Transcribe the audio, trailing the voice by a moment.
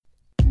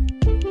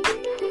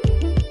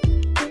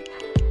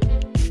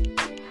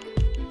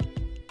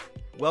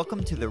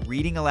Welcome to the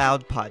Reading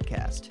Aloud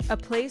podcast, a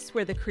place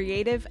where the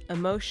creative,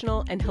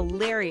 emotional, and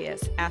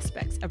hilarious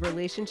aspects of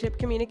relationship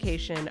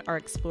communication are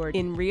explored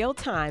in real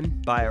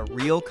time by a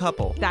real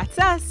couple. That's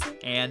us.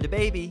 And a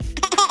baby.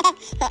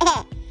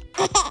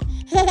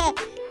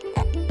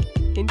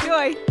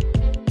 Enjoy.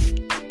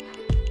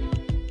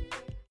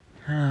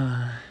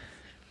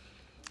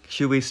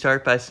 Should we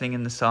start by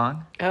singing the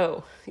song?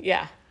 Oh,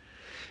 yeah.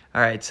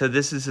 All right, so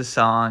this is a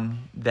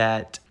song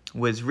that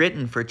was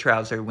written for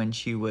Trouser when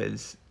she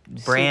was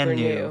brand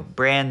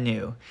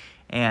new.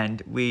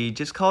 And we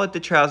just call it the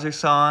Trouser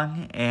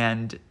song,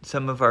 and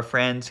some of our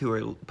friends who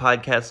are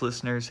podcast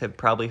listeners have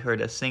probably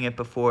heard us sing it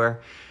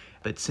before.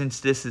 But since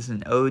this is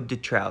an Ode to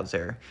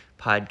Trouser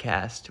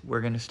podcast,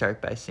 we're going to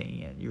start by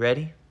singing it. You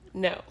ready?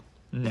 No.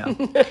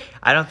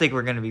 I don't think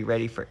we're going to be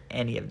ready for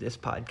any of this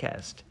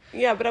podcast.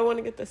 Yeah, but I want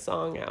to get the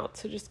song out,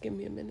 so just give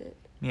me a minute.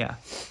 Yeah.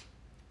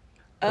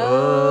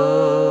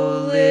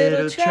 Oh,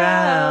 little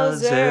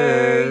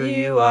trouser,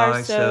 you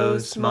are so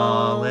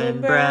small and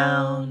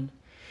brown.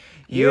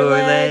 Your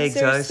legs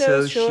are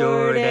so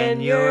short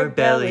and your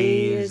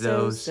belly is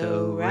oh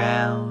so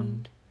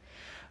round.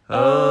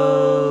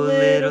 Oh,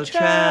 little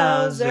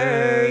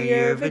trouser,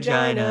 your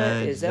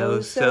vagina is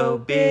oh so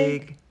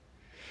big.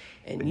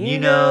 And you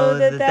know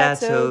that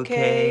that's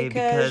okay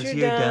because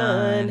you're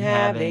done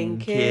having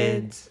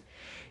kids.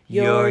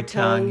 Your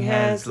tongue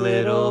has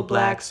little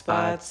black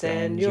spots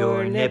and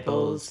your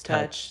nipples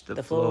touch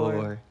the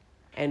floor.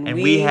 And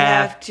we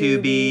have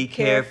to be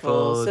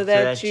careful so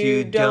that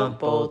you don't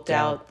bolt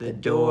out the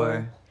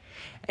door.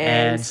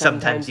 And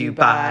sometimes you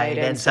bite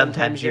and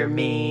sometimes you're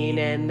mean,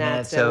 and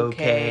that's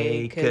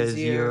okay 'cause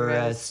you're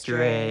a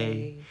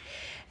stray.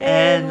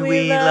 And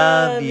we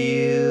love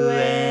you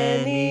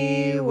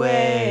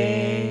anyway.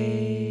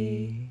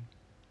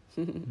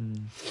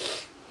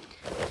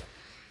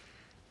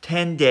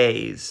 10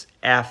 days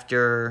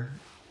after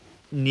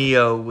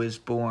Neo was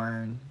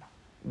born,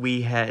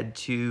 we had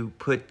to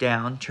put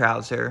down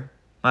Trouser,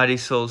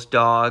 Marisol's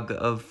dog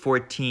of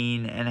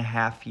 14 and a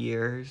half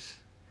years,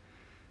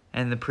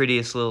 and the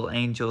prettiest little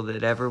angel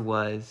that ever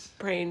was.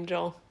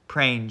 Prangel.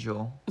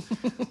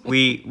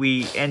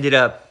 We ended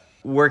up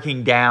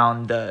working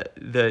down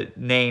the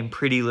name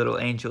Pretty Little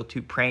Angel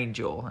to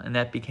Prangel, and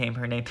that became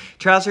her name.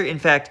 Trouser, in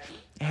fact,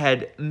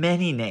 had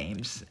many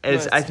names,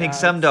 as I think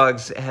some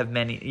dogs have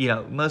many,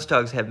 most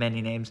dogs have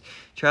many names.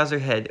 Trouser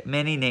had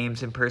many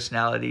names and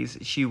personalities.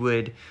 She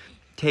would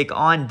take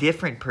on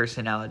different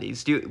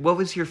personalities. What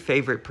was your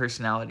favorite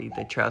personality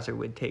that Trouser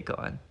would take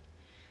on?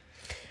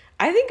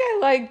 I think I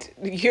liked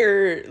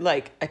your,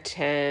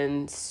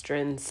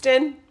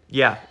 Strinston.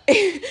 Yeah.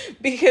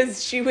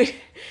 because she would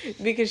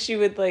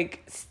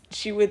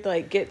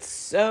get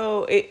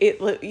so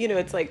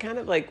it's like kind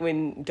of like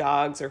when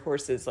dogs or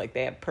horses, like,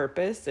 they have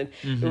purpose, and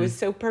it was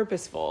so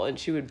purposeful,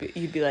 and you'd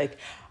be like,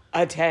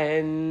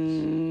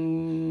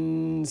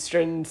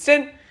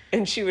 Strinston,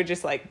 and she would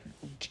just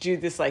do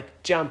this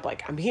jump,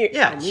 I'm here.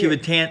 Yeah, she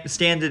would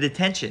stand at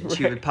attention. Right.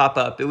 She would pop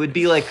up. It would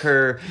be like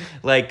her,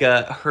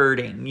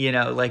 herding,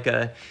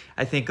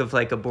 I think of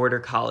a border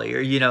collie,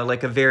 or,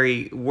 a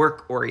very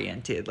work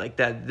oriented, like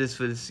that. This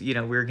was, we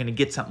were going to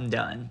get something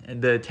done.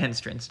 The 10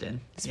 Strinston.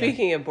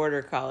 Speaking of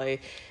border collie,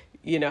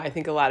 I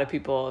think a lot of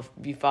people, if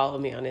you follow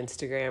me on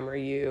Instagram or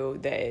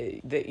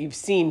that you've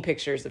seen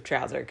pictures of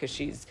Trouser, because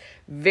she's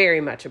very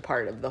much a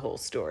part of the whole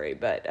story.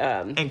 But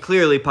and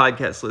clearly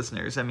podcast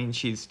listeners, I mean,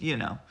 she's,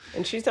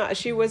 and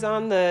she was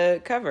on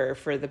the cover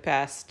for the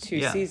past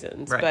 2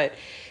 seasons, right. But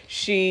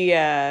she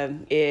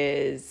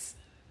is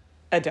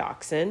a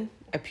dachshund.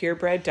 A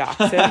purebred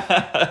dachshund.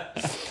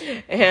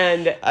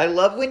 And I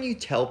love when you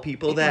tell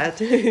people that,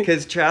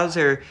 because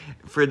Trouser,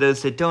 for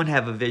those that don't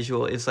have a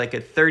visual, is like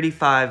a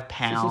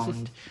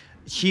 35-pound.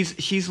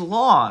 She's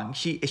long.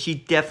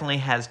 She definitely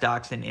has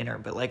dachshund in her,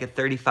 but like a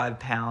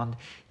 35-pound,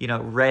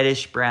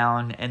 reddish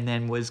brown, and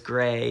then was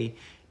gray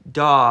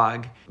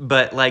dog,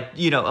 but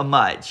a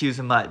mutt. She was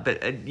a mutt,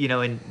 but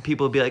and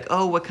people would be like,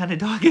 "Oh, what kind of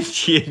dog is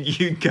she?" And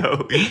you'd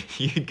go,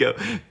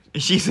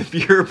 "She's a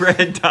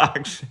purebred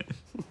dachshund."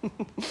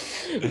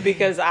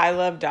 Because I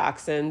love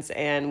dachshunds,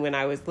 and when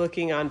I was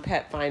looking on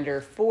Pet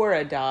Finder for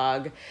a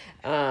dog,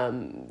 at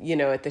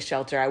the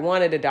shelter, I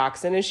wanted a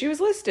dachshund, and she was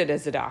listed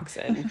as a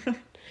dachshund.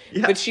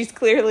 Yeah. But she's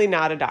clearly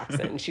not a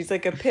dachshund. She's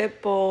like a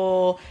pit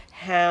bull,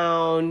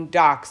 hound,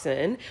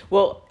 dachshund.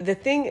 Well, the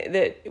thing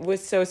that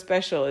was so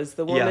special is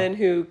the woman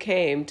who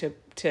came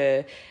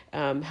to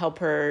help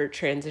her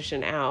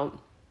transition out.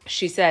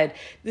 She said,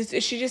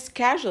 she just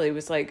casually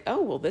was like,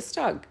 "Oh, well, this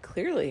dog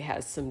clearly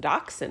has some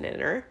dachshund in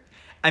her."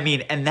 I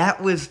mean, and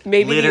that was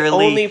maybe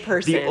literally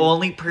the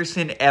only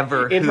person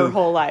ever in her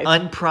whole life,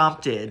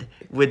 unprompted,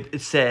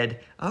 said,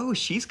 "Oh,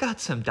 she's got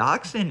some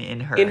dachshund in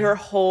her." In her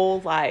whole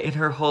life. In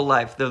her whole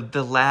life.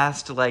 The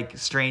last,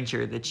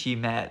 stranger that she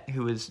met,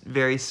 who was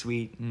very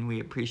sweet, and we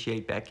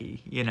appreciate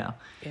Becky, Yeah.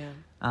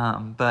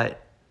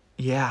 But,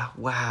 yeah,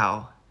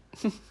 wow.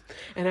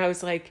 And I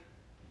was like,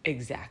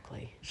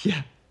 exactly.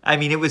 Yeah. I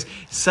mean, it was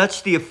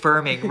such the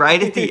affirming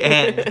right at the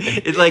end.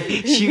 It's like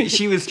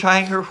she was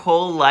trying her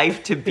whole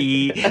life to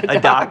be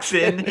a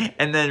dachshund,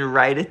 and then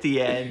right at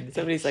the end,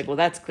 somebody's like, well,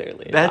 that's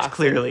clearly a that's dachshund.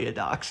 clearly a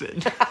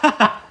dachshund.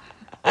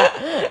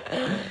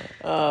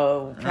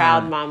 Oh,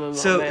 proud mama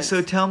moment.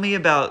 So tell me.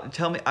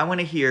 I want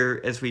to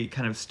hear as we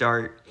kind of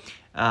start,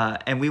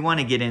 and we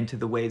want to get into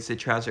the ways that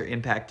Trouser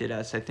impacted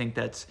us. I think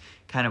that's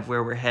kind of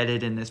where we're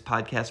headed in this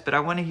podcast. But I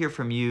want to hear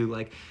from you,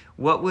 like,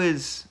 what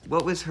was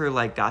her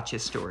like gotcha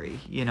story?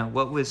 You know,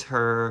 what was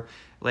her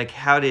like?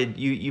 How did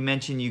you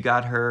mentioned you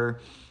got her?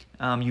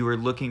 You were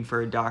looking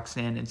for a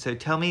dachshund, and so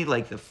tell me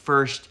like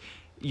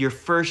your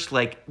first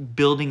like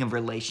building a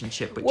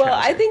relationship with Trouser.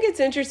 I think it's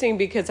interesting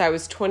because I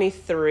was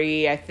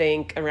 23, I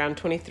think around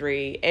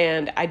 23,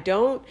 and I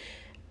don't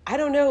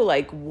know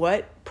like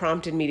what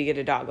prompted me to get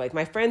a dog. Like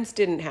my friends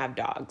didn't have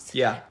dogs.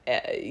 Yeah.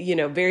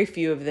 Very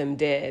few of them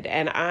did,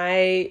 and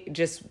I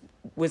just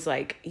was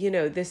like,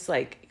 this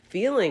like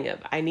feeling of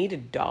I need a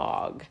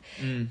dog.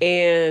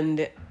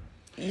 And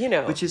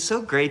which is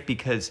so great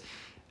because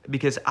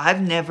I've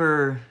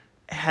never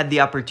had the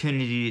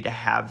opportunity to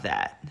have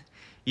that.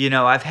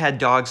 I've had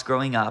dogs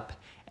growing up,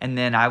 and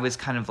then I was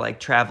kind of like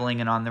traveling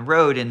and on the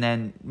road, and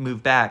then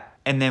moved back,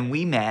 and then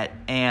we met,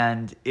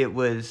 and it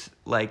was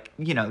like,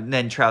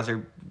 then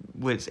Trouser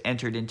was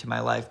entered into my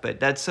life. But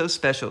that's so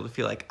special to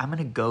feel like I'm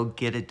gonna go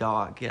get a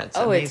dog. Yeah, it's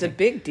amazing. It's a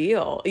big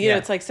deal.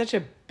 It's like such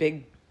a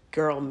big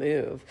girl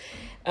move.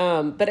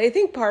 But I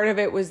think part of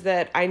it was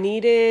that I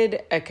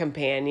needed a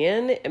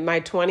companion.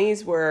 My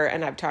 20s were,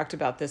 and I've talked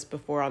about this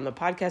before on the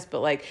podcast, but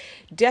like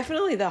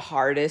definitely the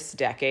hardest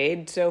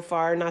decade so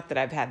far. Not that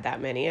I've had that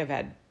many. I've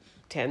had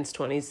 10s,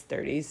 20s,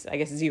 30s, I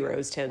guess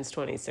zeros, 10s,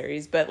 20s,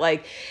 30s. But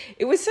like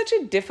it was such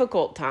a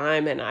difficult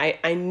time, and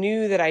I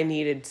knew that I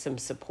needed some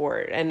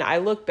support. And I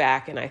look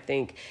back and I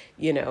think,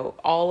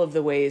 all of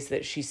the ways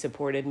that she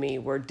supported me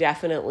were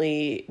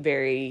definitely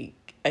very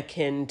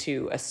akin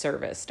to a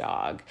service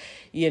dog.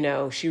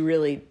 She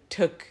really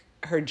took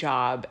her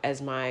job as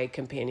my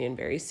companion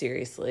very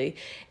seriously.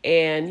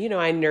 And,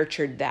 I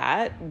nurtured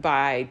that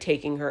by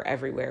taking her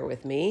everywhere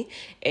with me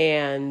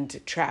and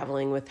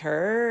traveling with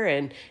her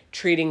and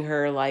treating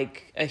her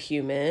like a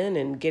human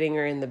and getting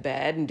her in the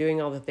bed and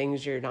doing all the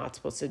things you're not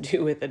supposed to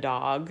do with a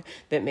dog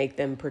that make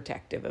them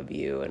protective of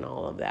you and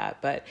all of that.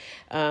 But,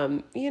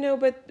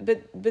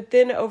 but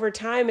then over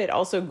time, it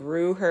also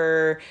grew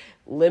her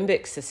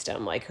limbic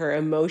system. Like her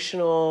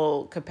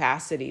emotional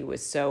capacity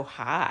was so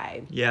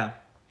high. Yeah.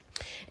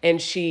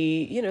 And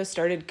she,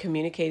 started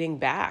communicating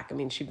back. I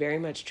mean, she very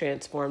much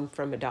transformed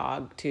from a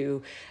dog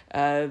to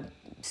a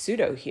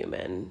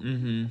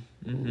pseudo-human,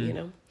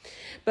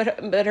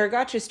 But her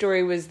gotcha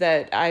story was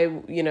that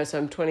so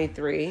I'm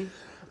 23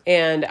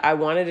 and I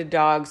wanted a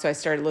dog. So I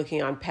started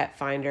looking on Pet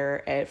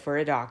Finder for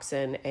a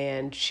dachshund,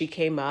 and she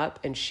came up,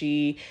 and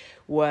she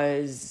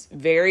was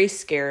very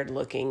scared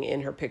looking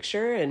in her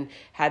picture and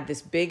had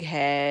this big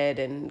head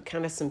and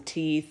kind of some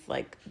teeth,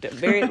 like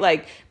very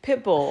like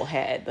pit bull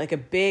head, like a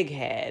big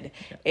head,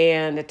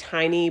 and a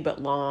tiny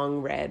but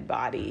long red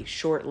body,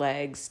 short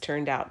legs,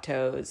 turned out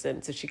toes.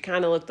 And so she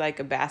kind of looked like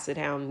a basset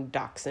hound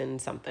dachshund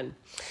something.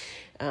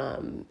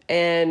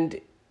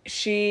 And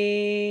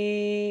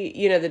she,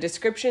 the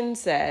description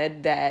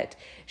said that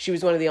she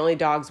was one of the only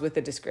dogs with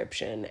a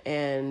description.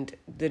 And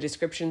the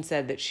description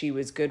said that she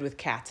was good with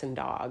cats and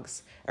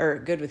dogs, or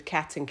good with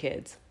cats and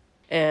kids.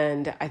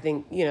 And I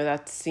think,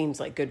 that seems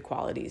like good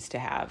qualities to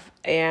have.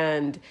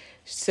 And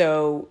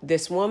so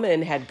this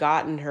woman had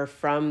gotten her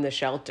from the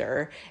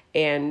shelter,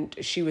 and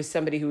she was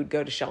somebody who would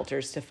go to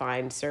shelters to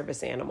find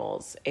service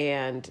animals.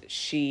 And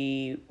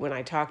when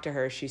I talked to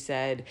her, she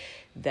said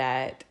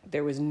that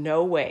there was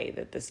no way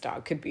that this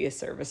dog could be a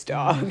service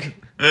dog.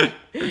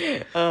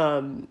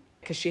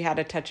 Because she had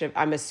a touch of,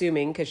 I'm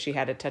assuming because she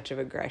had a touch of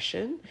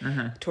aggression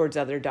towards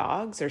other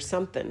dogs or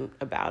something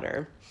about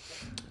her.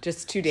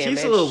 Just too damaged.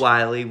 She's a little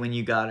wily when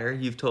you got her.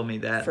 You've told me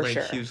that. For like,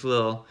 sure. She was a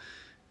little,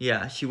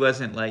 she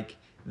wasn't like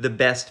the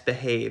best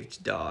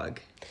behaved dog.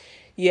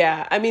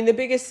 Yeah. I mean, the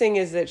biggest thing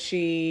is that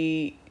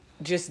she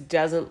just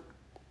doesn't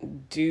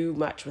do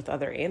much with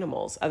other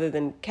animals other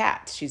than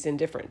cats. She's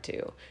indifferent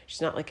to.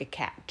 She's not like a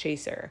cat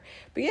chaser.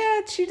 But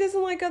yeah, she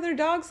doesn't like other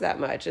dogs that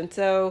much. And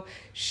so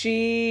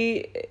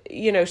she,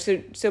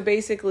 so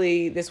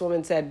basically this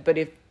woman said, but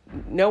if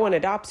no one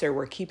adopts her,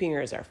 we're keeping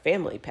her as our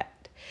family pet.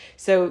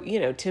 So,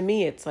 to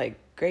me, it's like,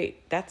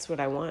 great, that's what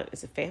I want,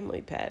 is a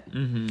family pet.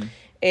 Mm-hmm.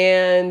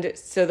 And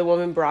so the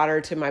woman brought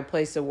her to my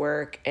place of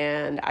work,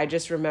 and I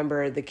just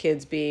remember the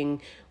kids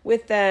being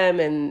with them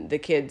and the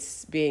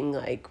kids being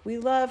like, we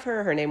love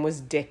her. Her name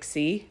was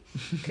Dixie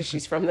because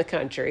she's from the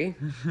country.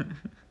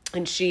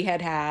 And she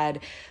had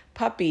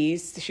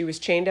puppies. She was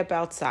chained up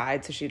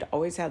outside, so she'd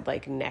always had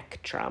like neck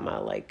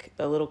trauma, like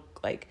a little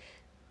like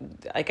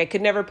I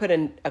could never put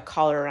a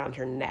collar around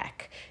her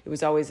neck. It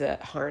was always a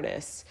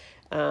harness.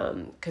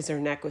 Because her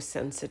neck was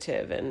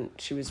sensitive and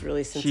she was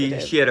really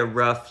sensitive. She had a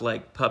rough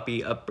like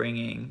puppy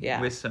upbringing.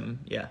 Yeah. With some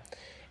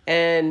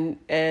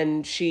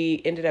And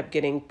she ended up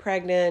getting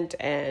pregnant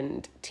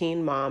and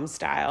teen mom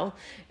style,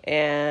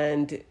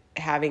 and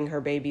having her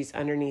babies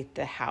underneath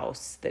the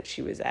house that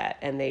she was at,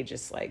 and they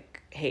just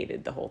like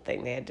hated the whole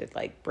thing. They had to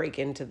like break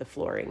into the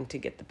flooring to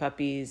get the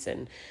puppies,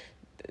 and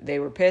they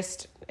were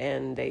pissed,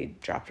 and they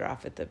dropped her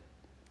off at the,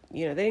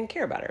 they didn't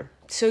care about her.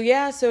 So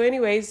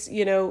anyways,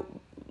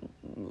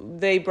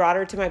 they brought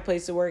her to my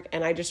place of work,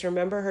 and I just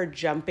remember her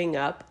jumping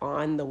up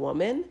on the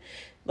woman,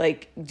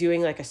 like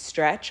doing like a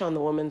stretch on the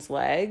woman's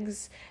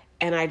legs.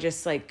 And I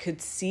just like could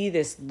see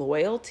this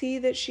loyalty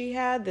that she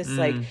had, this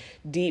like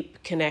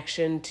deep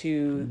connection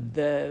to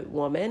the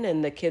woman.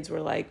 And the kids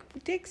were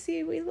like, Dixie,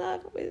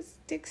 is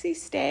Dixie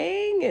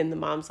staying? And the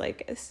mom's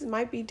like, this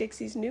might be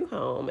Dixie's new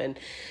home.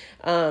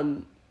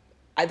 And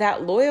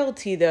that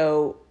loyalty,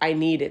 though, I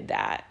needed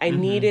that. I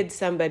needed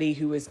somebody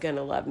who was going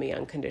to love me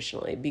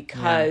unconditionally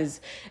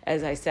because,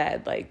 as I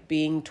said, like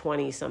being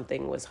 20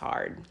 something was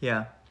hard.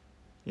 Yeah.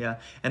 Yeah.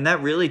 And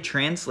that really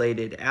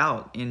translated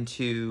out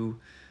into,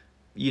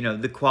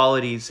 the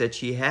qualities that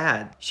she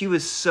had. She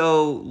was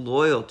so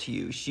loyal to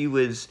you. She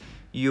was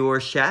your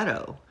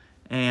shadow.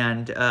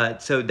 And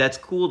so that's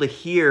cool to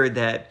hear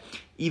that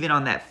even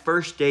on that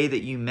first day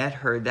that you met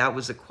her, that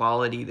was a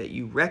quality that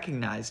you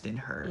recognized in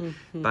her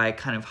by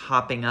kind of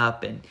hopping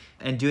up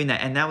and doing that.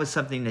 And that was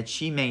something that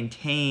she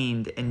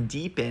maintained and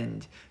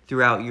deepened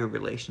throughout your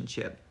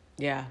relationship.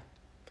 Yeah.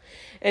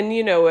 And,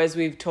 as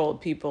we've told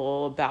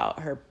people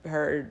about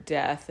her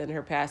death and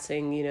her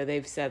passing,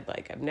 they've said,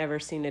 like, I've never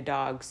seen a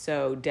dog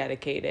so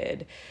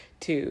dedicated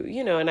to,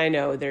 and I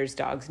know there's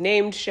dogs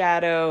named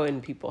Shadow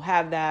and people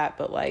have that,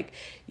 but like,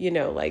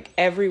 like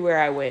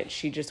everywhere I went,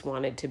 she just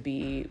wanted to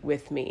be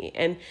with me.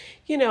 And,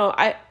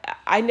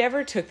 I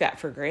never took that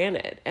for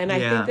granted. And I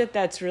think that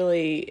that's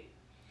really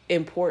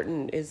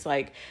important, is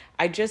like,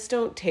 I just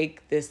don't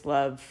take this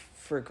love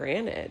for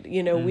granted.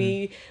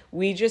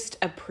 We just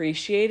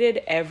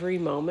appreciated every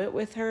moment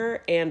with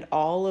her and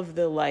all of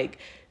the like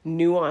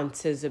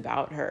nuances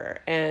about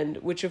her, and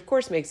which of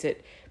course makes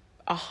it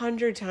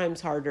 100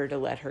 times harder to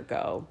let her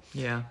go.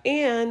 Yeah.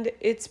 And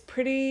it's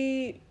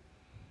pretty,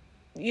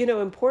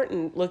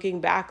 important looking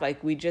back.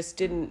 Like we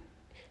didn't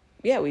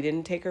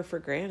take her for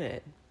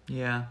granted.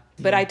 Yeah.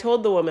 But I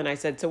told the woman, I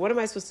said, so what am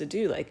I supposed to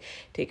do? Like,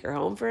 take her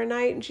home for a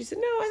night? And she said,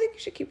 no, I think you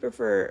should keep her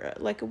for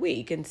like a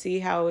week and see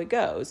how it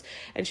goes.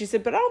 And she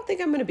said, but I don't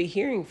think I'm going to be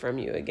hearing from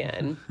you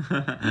again.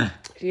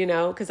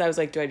 Because I was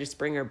like, do I just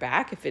bring her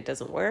back if it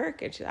doesn't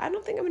work? And she said, I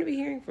don't think I'm going to be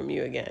hearing from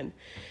you again.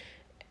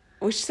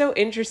 Which is so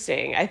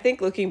interesting. I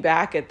think looking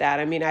back at that,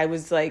 I mean, I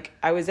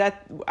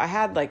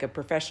had like a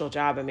professional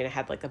job. I mean, I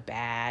had like a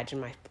badge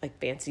and my like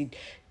fancy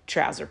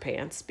trouser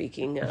pants,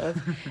 speaking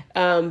of.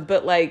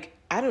 But like,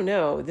 I don't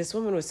know, this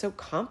woman was so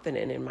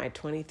confident in my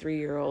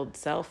 23-year-old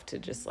self to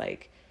just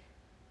like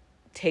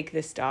take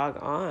this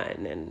dog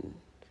on. And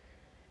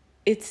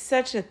it's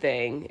such a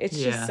thing. It's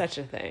just such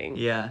a thing.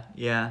 Yeah.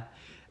 Yeah.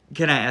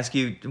 Can I ask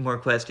you more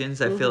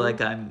questions? I feel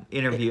like I'm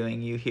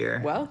interviewing you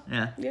here. Well,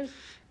 yeah.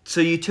 So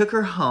you took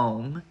her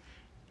home,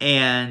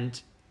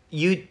 and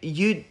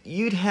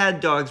you'd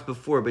had dogs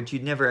before, but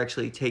you'd never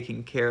actually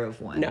taken care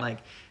of one. No. Like,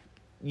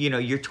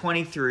 you're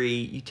 23,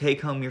 you take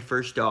home your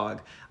first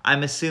dog.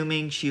 I'm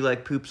assuming she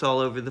like poops all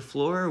over the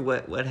floor, or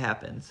what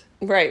happens?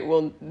 Right.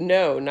 Well,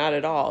 no, not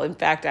at all. In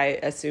fact, I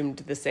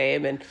assumed the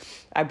same, and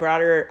I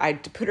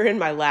put her in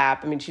my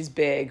lap. I mean, she's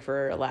big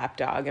for a lap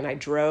dog, and I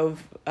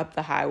drove up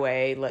the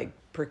highway like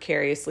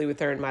precariously with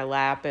her in my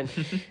lap, and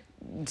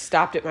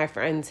stopped at my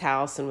friend's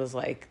house and was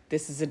like,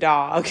 this is a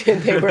dog.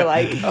 And they were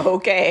like,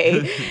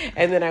 okay.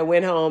 And then I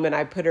went home and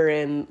I put her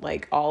in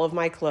like all of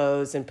my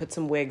clothes and put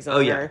some wigs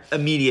on her.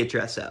 Immediate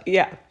dress up.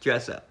 Yeah.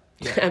 Dress up.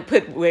 Yeah. I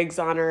put wigs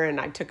on her, and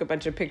I took a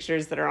bunch of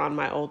pictures that are on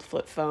my old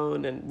flip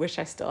phone and wish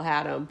I still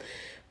had them.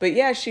 But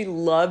yeah, she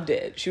loved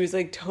it. She was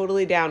like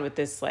totally down with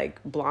this like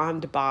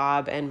blonde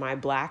bob and my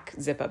black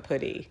zip-up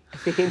hoodie.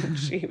 I mean,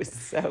 she was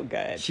so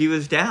good. She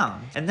was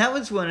down. And that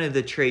was one of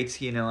the traits,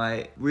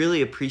 I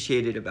really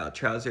appreciated about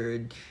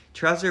Trouser.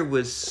 Trouser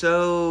was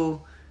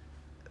so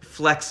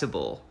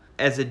flexible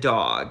as a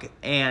dog.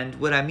 And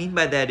what I mean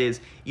by that is,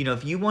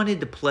 if you wanted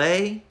to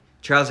play,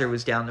 Trouser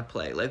was down to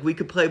play. Like, we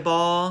could play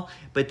ball,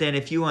 but then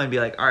if you want to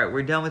be like, all right,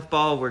 we're done with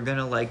ball, we're going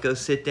to like go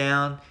sit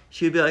down,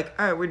 she would be like,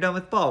 all right, we're done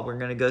with ball, we're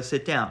going to go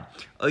sit down.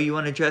 Oh, you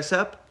want to dress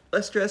up?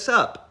 Let's dress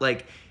up.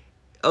 Like,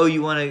 oh,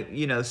 you want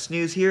to,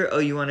 snooze here? Oh,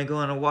 you want to go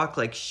on a walk?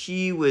 Like,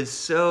 she was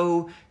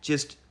so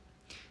just,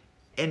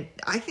 and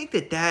I think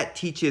that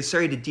teaches,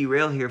 sorry to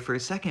derail here for a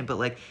second, but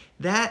like,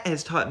 that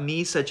has taught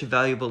me such a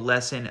valuable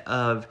lesson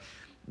of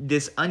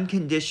this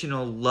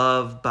unconditional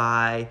love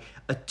by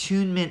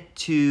attunement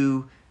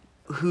to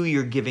who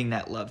you're giving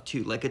that love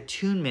to, like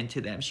attunement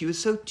to them. She was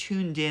so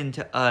tuned in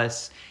to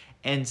us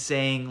and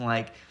saying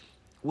like,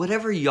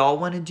 whatever y'all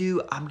want to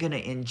do, I'm going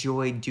to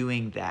enjoy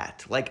doing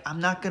that. Like, I'm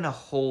not going to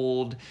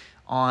hold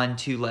on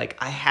to like,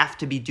 I have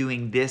to be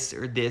doing this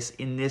or this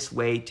in this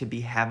way to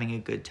be having a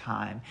good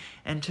time.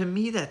 And to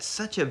me, that's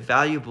such a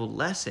valuable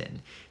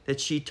lesson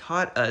that she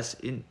taught us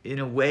in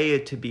a way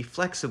to be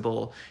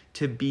flexible,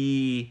 to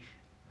be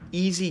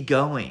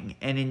easygoing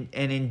and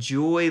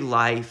enjoy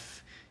life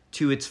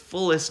to its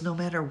fullest, no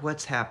matter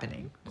what's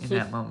happening in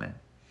that moment.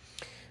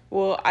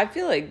 Well, I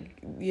feel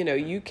like,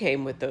 you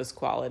came with those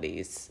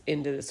qualities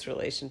into this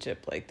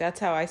relationship. Like,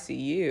 that's how I see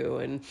you.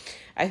 And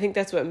I think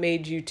that's what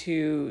made you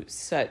two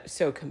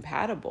so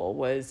compatible,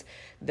 was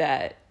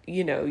that,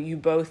 you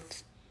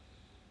both,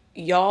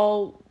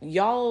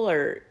 y'all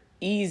are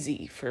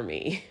easy for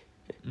me.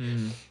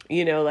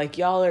 Like,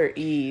 y'all are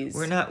ease.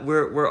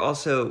 We're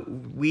also,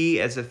 we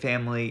as a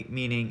family,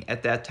 meaning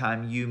at that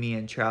time, you, me,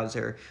 and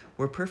Trouser,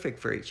 were perfect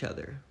for each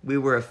other. We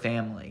were a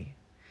family.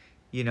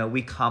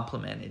 We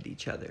complemented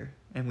each other,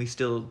 and we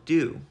still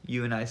do.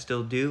 You and I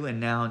still do, and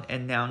now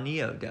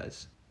Neo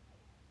does.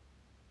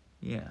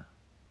 Yeah.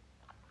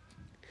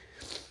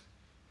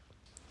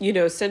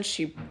 Since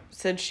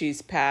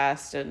she's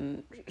passed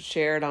and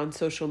shared on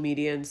social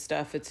media and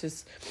stuff, it's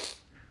just,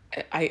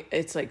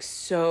 it's like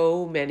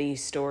so many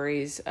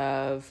stories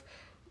of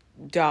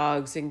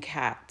dogs and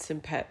cats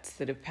and pets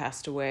that have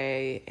passed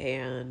away,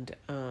 and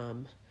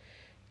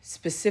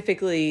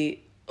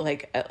specifically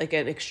like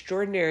an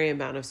extraordinary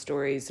amount of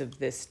stories of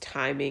this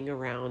timing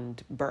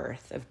around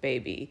birth of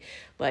baby,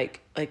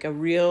 like a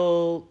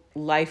real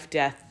life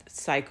death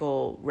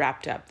cycle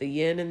wrapped up, the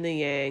yin and the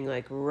yang,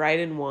 like right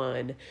in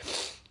one.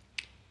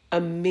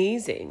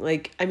 Amazing.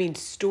 Like, I mean,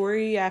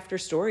 story after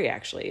story,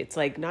 actually. It's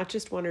like not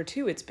just one or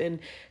two, it's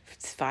been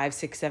 5,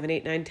 6, 7,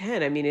 8, 9,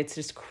 10. I mean, it's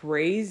just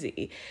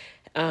crazy.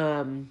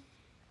 And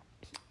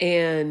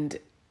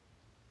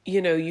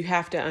you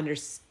have to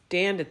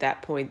understand at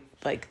that point,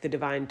 like, the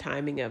divine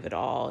timing of it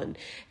all. And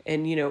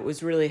it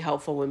was really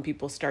helpful when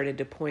people started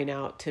to point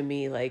out to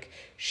me, like,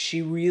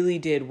 she really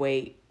did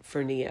wait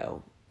for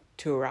Neo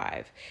to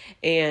arrive.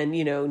 And,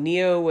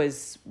 Neo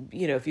was,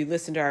 if you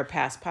listen to our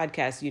past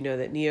podcasts,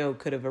 that Neo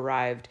could have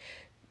arrived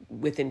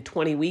within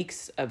 20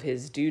 weeks of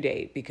his due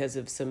date because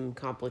of some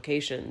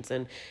complications.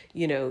 And,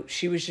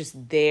 she was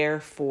just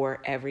there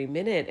for every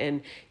minute.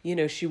 And,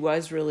 she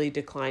was really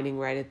declining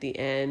right at the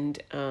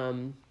end.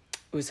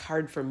 It was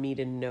hard for me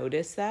to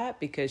notice that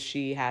because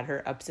she had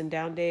her ups and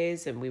down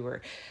days, and we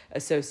were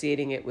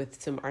associating it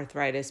with some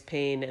arthritis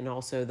pain and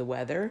also the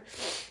weather.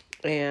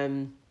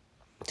 And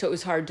so it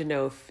was hard to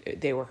know if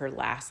they were her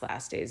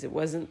last days. It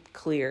wasn't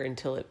clear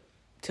until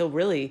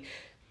really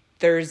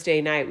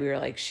Thursday night. We were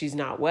like, she's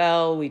not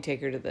well. We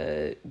take her to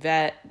the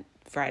vet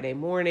Friday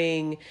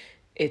morning.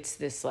 It's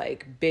this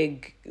like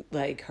big,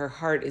 like her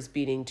heart is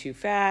beating too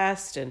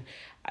fast. And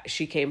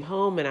she came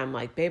home and I'm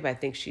like, babe, I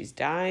think she's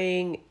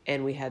dying.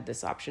 And we had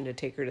this option to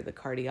take her to the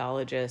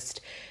cardiologist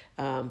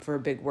for a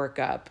big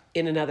workup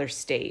in another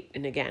state.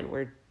 And again,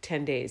 we're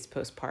 10 days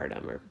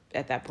postpartum, or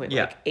at that point,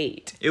 like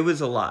 8. It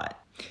was a lot.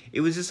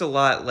 It was just a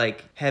lot,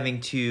 like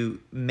having to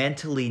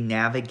mentally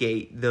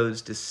navigate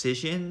those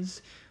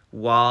decisions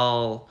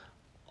while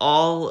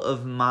all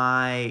of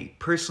my,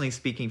 personally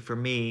speaking for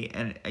me,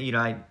 and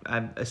I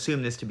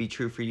assume this to be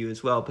true for you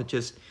as well, but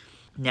just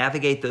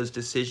navigate those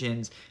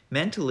decisions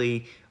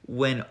mentally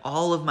when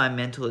all of my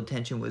mental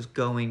attention was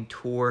going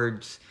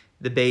towards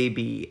the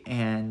baby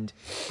and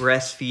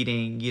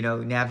breastfeeding,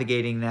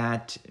 navigating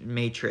that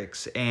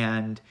matrix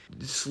and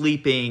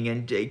sleeping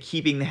and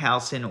keeping the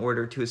house in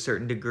order to a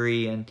certain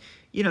degree, and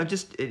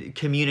just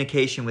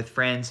communication with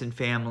friends and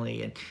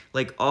family, and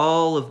like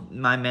all of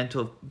my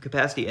mental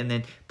capacity, and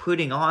then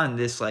putting on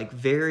this like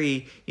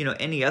very,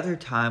 any other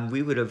time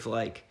we would have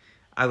like,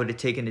 I would have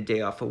taken a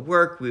day off of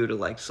work. We would have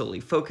like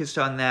solely focused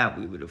on that.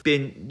 We would have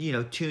been,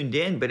 tuned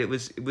in, but it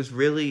was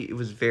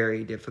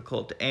very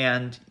difficult.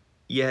 And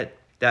yet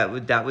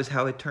that was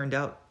how it turned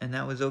out. And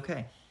that was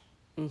okay.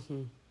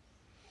 Mm-hmm.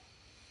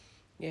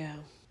 Yeah.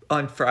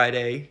 On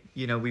Friday,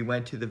 we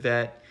went to the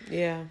vet.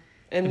 Yeah.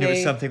 And it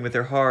was something with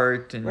her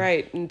heart. And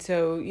right. And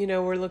so,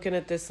 we're looking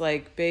at this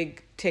like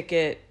big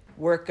ticket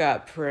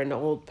workup for an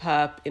old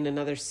pup in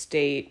another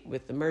state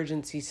with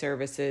emergency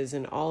services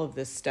and all of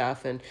this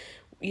stuff. And,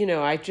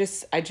 I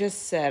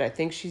just said, I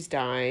think she's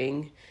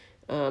dying.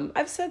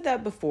 I've said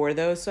that before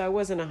though, so I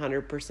wasn't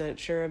 100%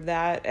 sure of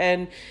that.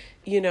 And,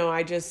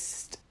 I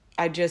just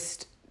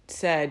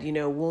said,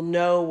 we'll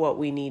know what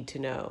we need to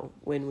know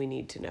when we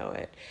need to know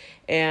it.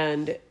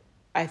 And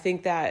I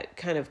think that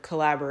kind of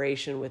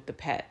collaboration with the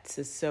pets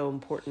is so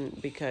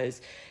important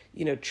because,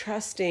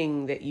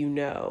 trusting that,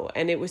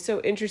 and it was so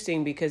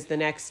interesting because the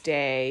next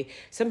day,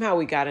 somehow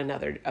we got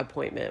another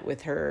appointment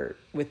with her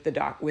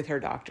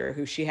doctor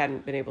who she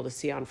hadn't been able to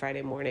see on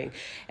Friday morning.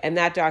 And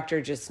that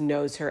doctor just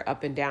knows her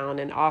up and down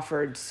and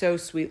offered so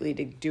sweetly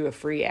to do a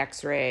free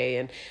x-ray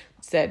and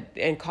said,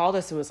 and called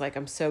us and was like,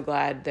 I'm so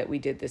glad that we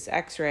did this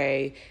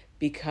x-ray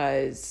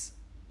because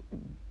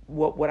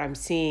what I'm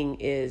seeing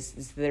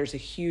is there's a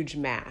huge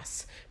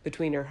mass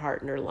between her heart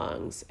and her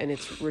lungs, and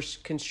it's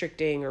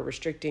constricting or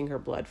restricting her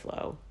blood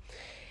flow.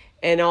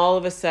 And all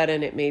of a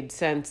sudden it made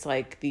sense,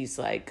 like these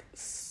like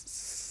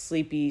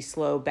sleepy,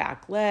 slow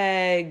back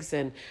legs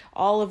and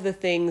all of the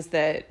things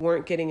that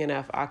weren't getting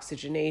enough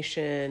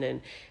oxygenation. And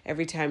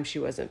every time she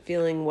wasn't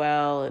feeling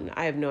well, and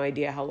I have no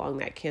idea how long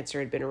that cancer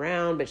had been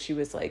around, but she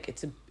was like,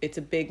 it's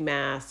a big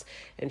mass.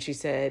 And she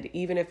said,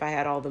 even if I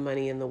had all the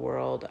money in the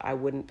world, I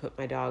wouldn't put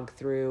my dog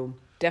through.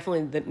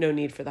 Definitely no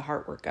need for the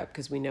heart workup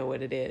because we know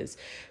what it is.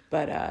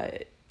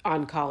 But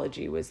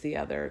oncology was the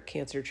other,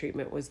 cancer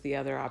treatment was the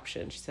other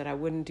option. She said, I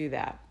wouldn't do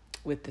that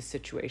with the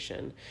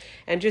situation.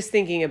 And just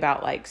thinking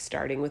about like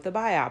starting with a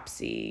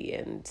biopsy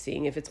and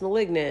seeing if it's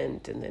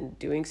malignant and then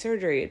doing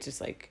surgery, it's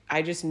just like,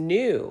 I just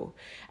knew.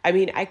 I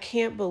mean, I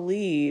can't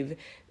believe,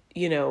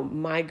 you know,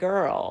 my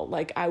girl,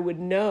 like I would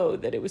know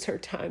that it was her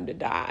time to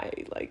die.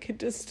 Like it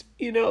just,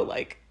 you know,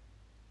 like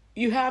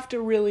you have to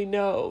really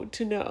know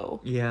to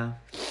know. Yeah.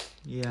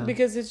 Yeah.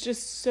 Because it's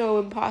just so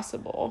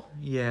impossible.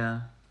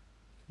 Yeah.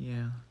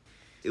 Yeah.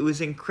 It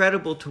was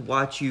incredible to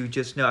watch you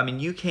just know. I mean,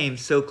 you came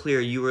so clear.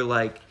 You were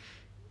like,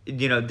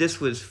 you know,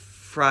 this was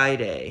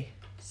Friday.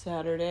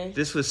 Saturday.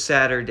 This was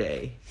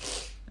Saturday.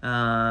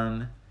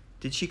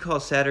 Did she call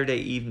Saturday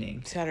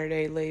evening?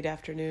 Saturday late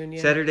afternoon,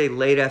 yeah. Saturday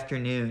late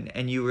afternoon.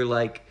 And you were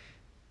like,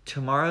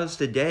 tomorrow's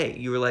the day.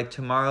 You were like,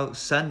 tomorrow,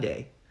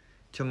 Sunday.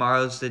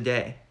 Tomorrow's the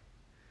day.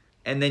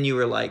 And then you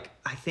were like,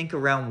 I think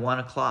around 1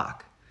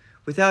 o'clock.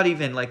 Without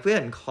even, like, we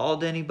hadn't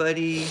called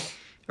anybody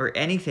or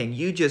anything.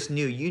 You just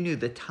knew. You knew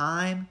the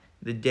time,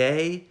 the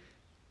day.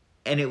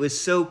 And it was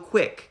so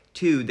quick,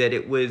 too, that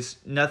it was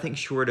nothing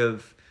short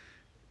of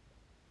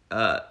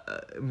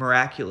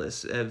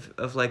miraculous,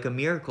 of like a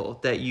miracle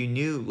that you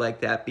knew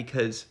like that,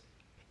 because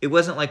it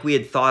wasn't like we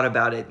had thought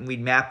about it and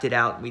we'd mapped it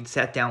out and we'd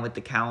sat down with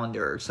the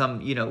calendar or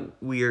some, you know,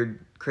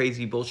 weird,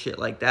 crazy bullshit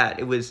like that.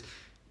 It was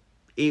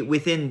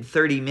within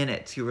 30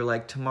 minutes, you were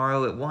like,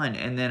 tomorrow at 1.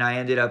 And then I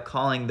ended up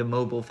calling the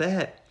mobile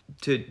vet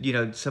to, you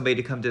know, somebody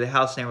to come to the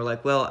house, and they were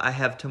like, well, I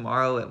have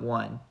tomorrow at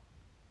 1.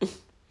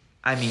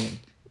 I mean,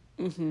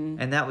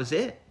 and that was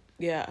it.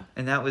 Yeah.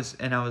 And I was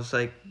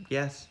like,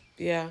 yes.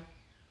 Yeah.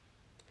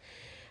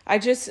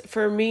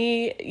 For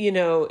me, you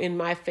know, in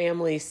my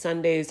family,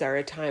 Sundays are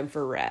a time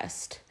for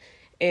rest.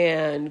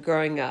 And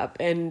growing up,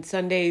 and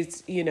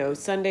Sundays, you know,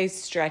 Sundays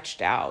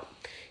stretched out.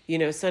 You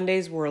know,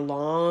 Sundays were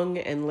long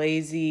and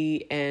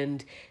lazy,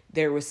 and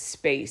there was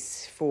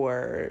space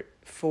for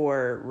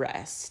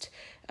rest.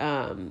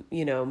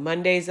 You know,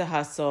 Monday's a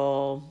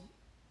hustle.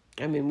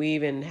 I mean, we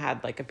even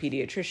had like a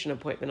pediatrician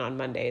appointment on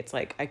Monday. It's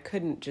like, I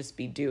couldn't just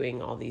be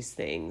doing all these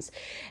things.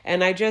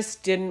 And I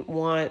just didn't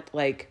want,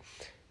 like,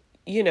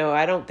 you know,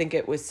 I don't think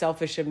it was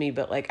selfish of me,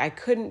 but like, I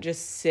couldn't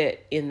just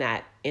sit in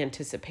that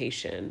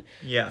anticipation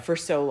for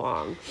so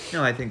long.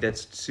 No, I think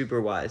that's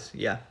super wise.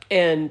 Yeah.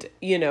 And,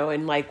 you know,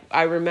 and like,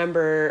 I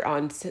remember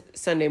on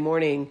Sunday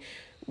morning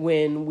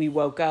when we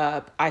woke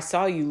up, I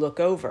saw you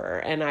look over,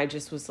 and I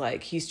just was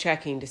like, he's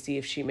checking to see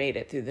if she made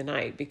it through the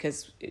night,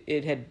 because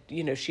it had,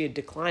 you know, she had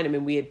declined. I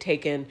mean, we had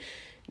taken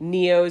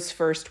Neo's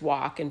first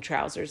walk and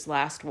Trousers'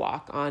 last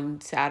walk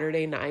on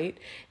Saturday night,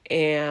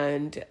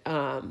 and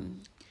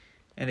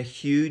a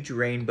huge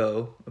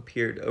rainbow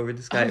appeared over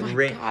the sky. Oh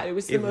my God, it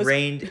was the most...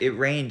 It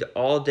rained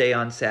all day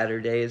on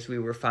Saturday as we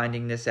were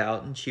finding this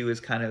out, and she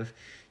was kind of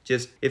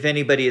just, if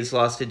anybody has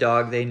lost a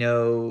dog, they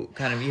know,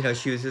 kind of, you know,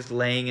 she was just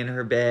laying in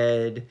her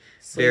bed,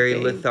 very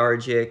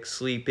lethargic,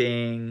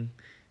 sleeping,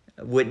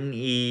 wouldn't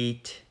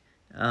eat,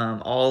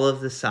 all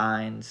of the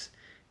signs.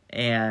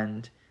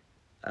 And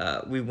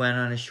we went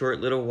on a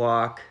short little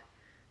walk.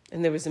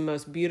 And there was the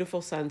most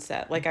beautiful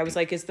sunset. Like, I was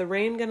like, is the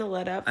rain going to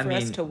let up for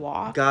us to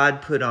walk?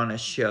 God put on a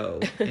show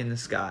in the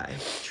sky,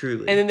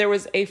 truly. And then there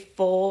was a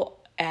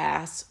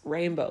full-ass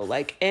rainbow,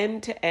 like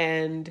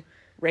end-to-end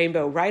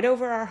rainbow right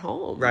over our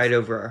home. Right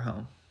over our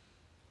home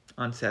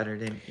on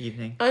Saturday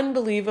evening.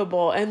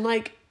 Unbelievable. And,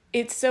 like,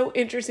 it's so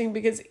interesting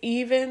because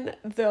even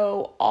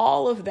though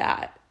all of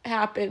that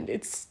happened,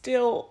 it's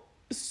still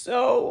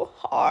so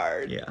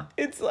hard. Yeah.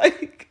 It's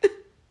like...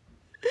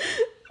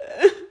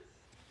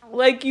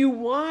 Like, you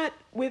want,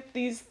 with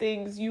these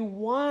things, you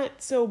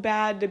want so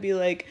bad to be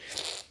like,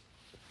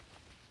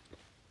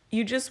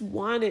 you just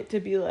want it to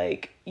be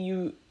like,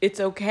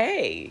 it's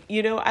okay.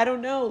 You know, I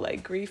don't know,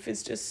 like, grief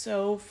is just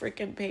so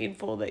freaking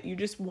painful that you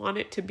just want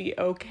it to be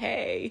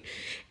okay.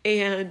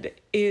 And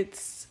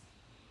it's,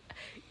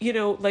 you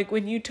know, like,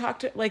 when you talk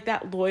to, like,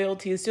 that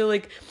loyalty is still,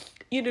 like,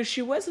 you know,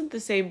 she wasn't the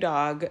same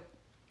dog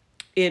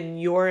in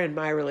your and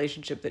my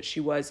relationship that she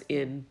was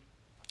in,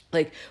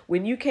 like,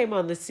 when you came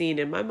on the scene,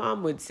 and my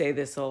mom would say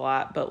this a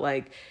lot, but,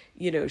 like,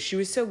 you know, she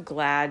was so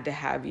glad to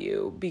have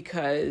you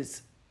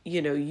because,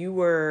 you know, you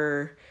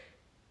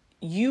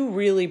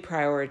really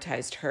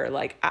prioritized her.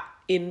 Like,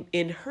 in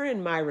her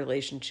and my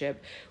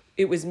relationship,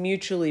 it was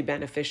mutually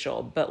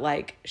beneficial, but,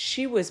 like,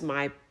 she was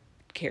my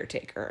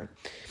caretaker.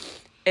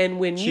 And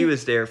when she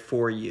was there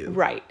for you.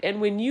 Right. And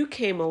when you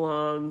came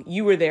along,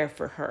 you were there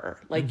for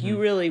her. Like, you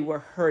really were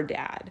her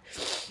dad.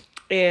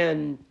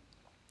 And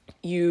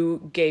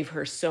you gave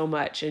her so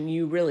much, and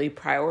you really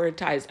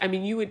prioritized. I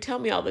mean, you would tell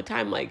me all the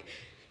time, like,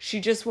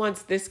 she just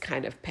wants this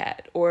kind of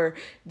pet, or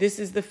this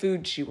is the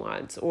food she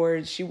wants,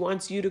 or she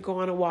wants you to go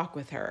on a walk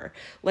with her.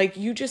 Like,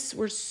 you just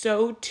were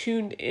so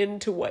tuned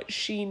into what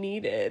she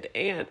needed.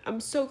 And I'm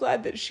so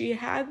glad that she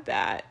had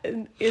that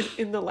in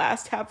the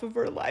last half of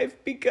her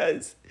life,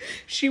 because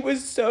she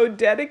was so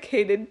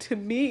dedicated to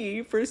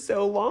me for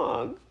so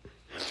long.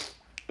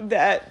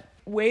 That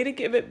way to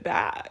give it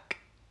back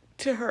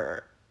to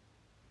her.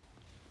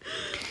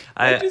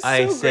 I'm just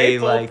so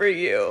grateful for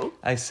you.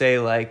 I say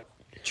like,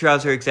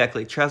 Trouser,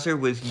 exactly. Trouser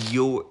was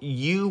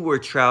you were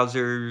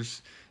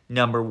Trouser's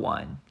number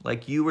one.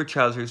 Like, you were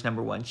Trouser's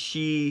number one.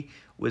 She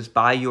was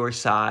by your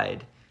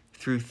side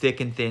through thick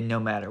and thin, no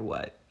matter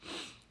what.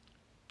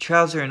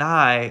 Trouser and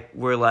I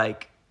were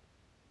like,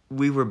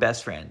 we were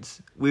best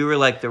friends. We were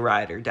like the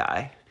ride or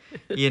die.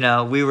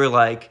 We were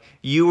like,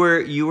 you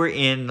were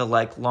in the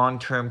like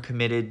long-term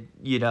committed,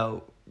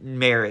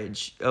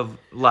 marriage of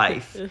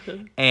life.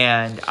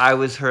 And I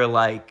was her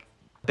like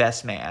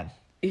best man.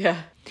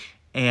 Yeah.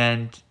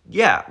 And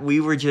we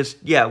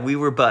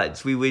were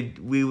buds. We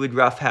would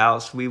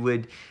roughhouse. We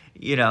would,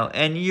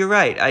 and you're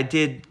right. I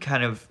did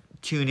kind of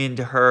tune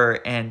into her,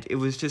 and it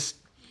was just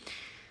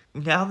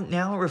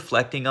now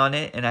reflecting on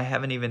it, and I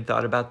haven't even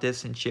thought about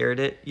this and shared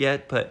it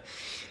yet, but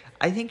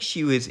I think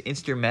she was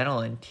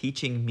instrumental in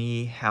teaching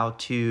me how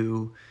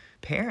to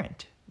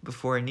parent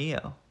before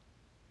Neo.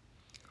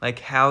 Like,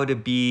 how to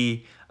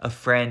be a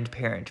friend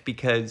parent,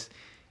 because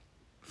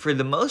for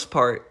the most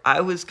part,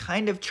 I was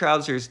kind of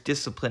Trouser's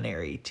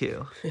disciplinary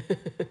too.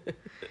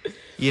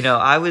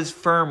 I was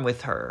firm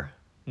with her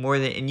more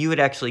than, and you would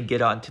actually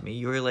get on to me.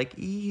 You were like,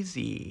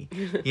 easy,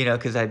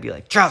 because I'd be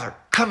like, Trouser,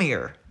 come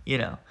here,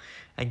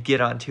 I'd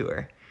get on to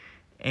her.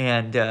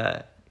 And,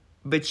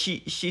 but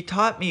she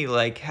taught me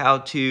like how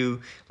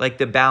to, like,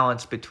 the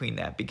balance between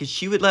that, because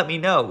she would let me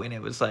know when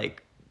it was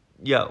like,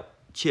 yo,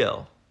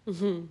 chill,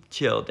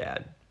 chill,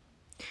 Dad.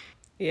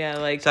 Yeah,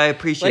 like, so I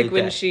appreciate like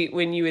when that.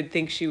 when you would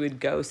think she would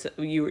go,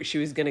 she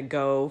was gonna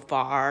go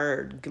far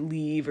or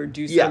leave or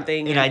do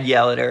something, and I'd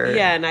yell at her.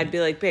 Yeah, and I'd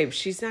be like, babe,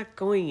 she's not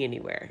going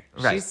anywhere.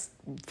 Right. She's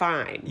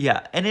fine.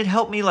 Yeah, and it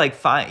helped me like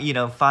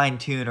fine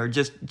tune, or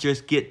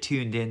just get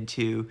tuned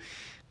into,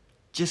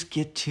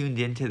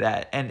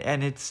 that,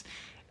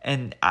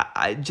 and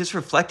I just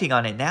reflecting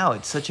on it now,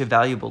 it's such a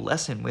valuable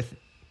lesson. With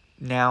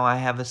now I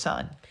have a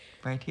son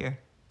right here.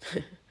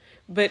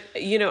 But,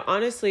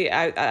 honestly,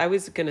 I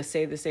was going to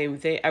say the same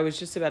thing. I was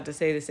just about to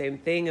say the same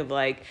thing of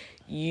like,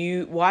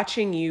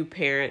 watching you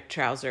parent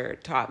Trouser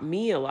taught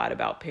me a lot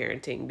about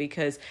parenting,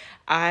 because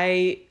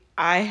I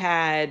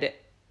had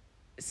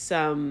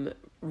some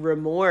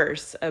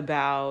remorse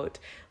about,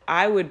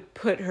 I would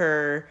put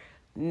her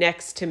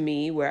next to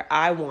me where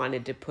I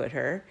wanted to put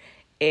her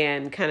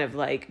and kind of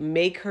like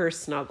make her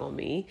snuggle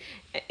me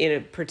in a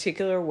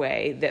particular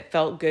way that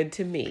felt good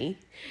to me.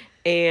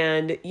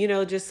 And,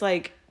 just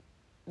like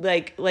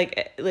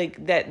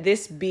that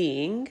this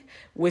being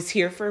was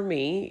here for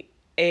me,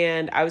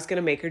 and I was going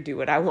to make her do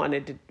what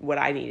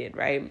I needed.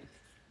 Right.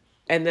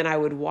 And then I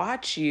would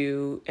watch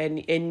you and,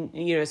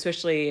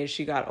 especially as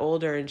she got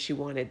older and she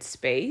wanted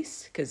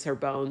space because her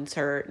bones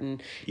hurt.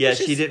 And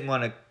she didn't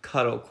want to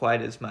cuddle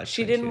quite as much.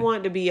 She didn't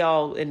want to be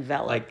all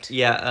enveloped.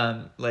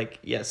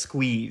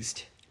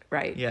 Squeezed.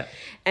 Right. Yeah.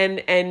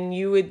 And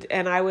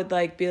I would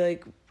like be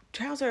like,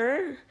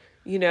 Trouser,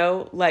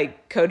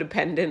 like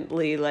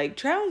codependently, like,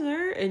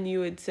 Trouser. And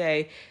you would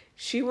say,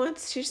 she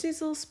just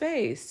needs a little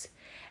space.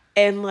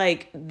 And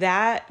like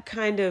that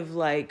kind of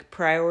like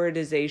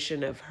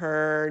prioritization of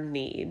her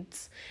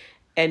needs,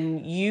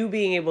 and you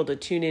being able to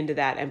tune into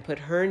that and put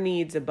her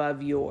needs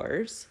above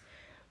yours.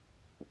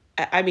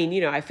 I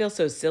mean, I feel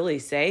so silly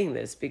saying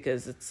this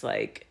because it's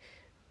like,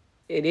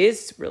 it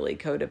is really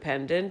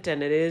codependent,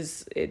 and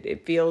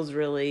it feels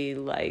really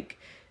like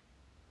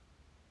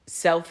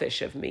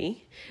selfish of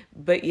me.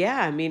 But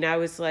yeah, I mean, I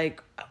was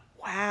like,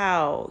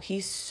 wow,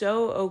 he's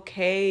so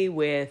okay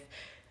with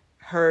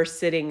her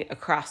sitting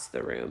across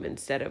the room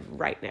instead of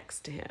right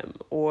next to him,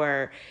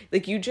 or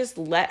like, you just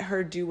let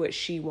her do what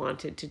she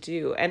wanted to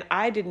do. And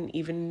I didn't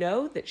even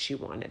know that she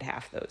wanted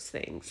half those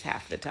things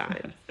half the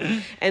time.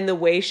 And the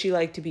way she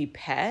liked to be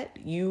pet,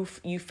 you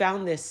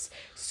found this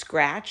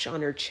scratch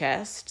on her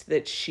chest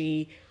that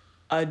she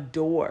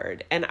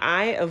adored, and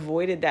I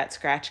avoided that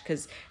scratch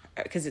because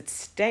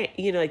it's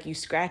like you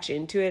scratch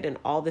into it and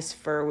all this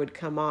fur would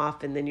come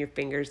off, and then your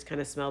fingers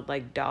kind of smelled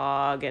like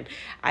dog, and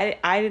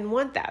I didn't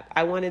want that.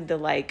 I wanted the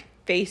like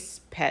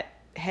face pet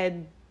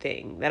head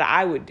thing that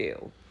I would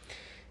do.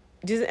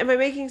 Am I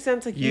making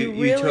sense? Like, you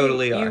really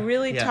totally are. You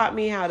really taught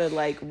me how to,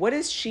 like, what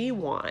does she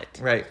want?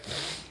 Right.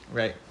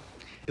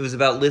 It was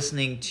about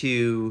listening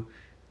to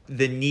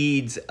the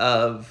needs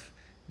of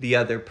the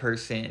other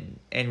person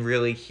and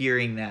really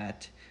hearing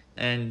that.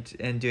 And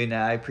doing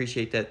that. I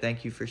appreciate that.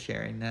 Thank you for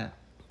sharing that.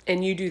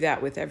 And you do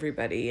that with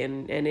everybody,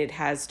 and it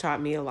has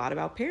taught me a lot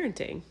about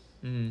parenting.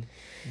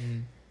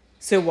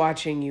 So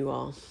watching you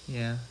all.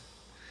 Yeah.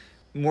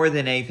 More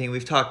than anything,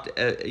 we've talked,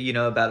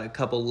 about a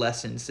couple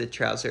lessons that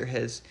Trouser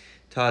has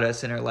taught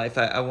us in our life.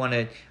 I want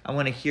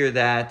to hear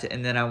that,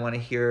 and then I want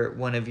to hear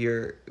one of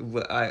your.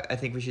 I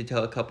think we should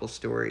tell a couple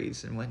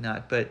stories and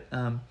whatnot. But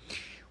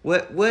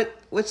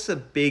what's the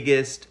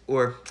biggest,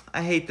 or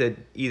I hate the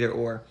either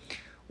or.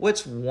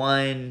 What's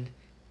one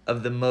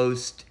of the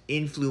most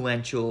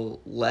influential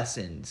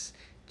lessons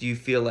do you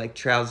feel like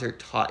Trouser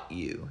taught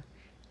you?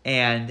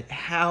 And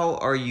how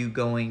are you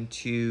going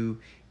to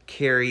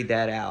carry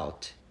that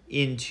out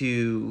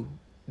into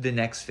the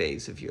next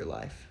phase of your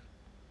life?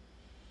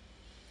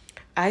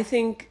 I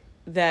think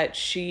that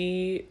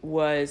she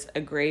was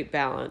a great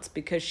balance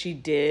because she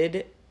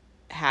did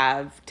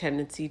have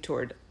tendency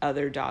toward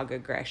other dog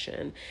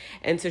aggression.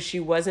 And so she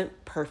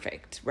wasn't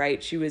perfect,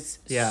 right? She was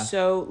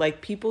so,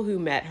 like, people who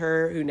met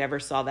her who never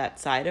saw that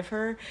side of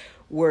her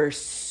were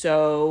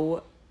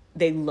so,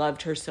 they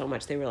loved her so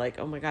much. They were like,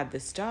 oh my God,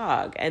 this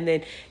dog. And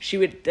then she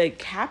would like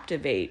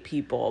captivate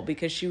people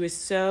because she was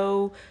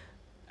so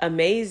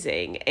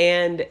amazing.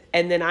 And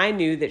then I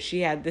knew that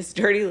she had this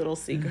dirty little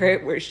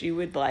secret where she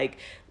would like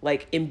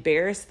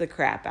embarrass the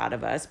crap out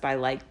of us by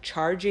like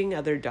charging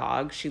other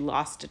dogs. She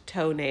lost a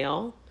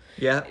toenail.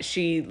 Yeah.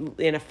 She,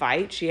 in a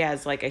fight, she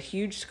has like a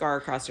huge scar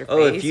across her face.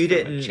 Oh, if you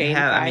didn't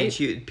have, fight.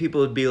 I mean,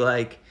 people would be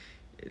like,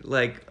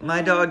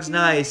 my dog's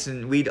nice,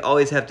 and we'd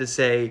always have to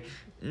say,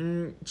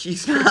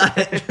 she's not.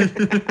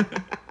 Because,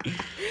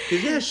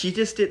 yeah, she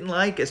just didn't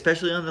like,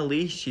 especially on the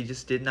leash, she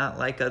just did not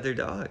like other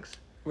dogs.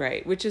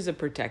 Right, which is a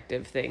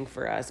protective thing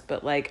for us.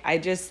 But, like, I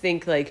just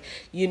think, like,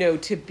 you know,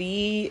 to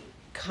be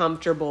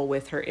comfortable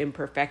with her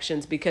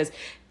imperfections because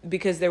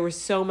there was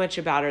so much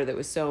about her that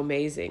was so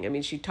amazing. I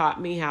mean, she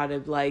taught me how to,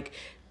 like,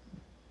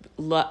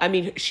 I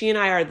mean, she and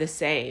I are the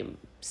same.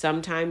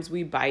 Sometimes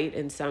we bite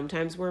and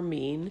sometimes we're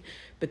mean,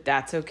 but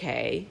that's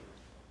okay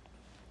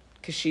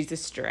because she's a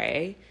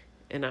stray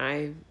and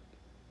I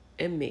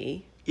am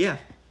me. Yeah.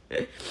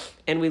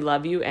 And we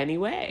love you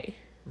anyway.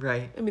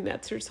 Right. I mean,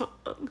 that's her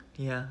song.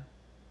 Yeah.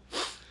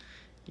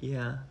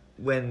 Yeah.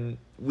 When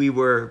we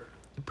were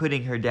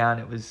putting her down,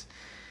 it was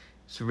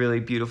a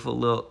really beautiful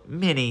little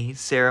mini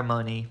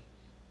ceremony.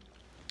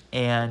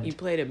 And you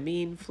played a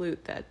mean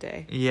flute that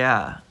day.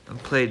 Yeah. I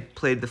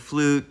played the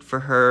flute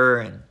for her,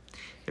 and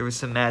there was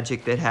some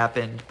magic that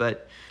happened,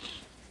 but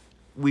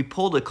we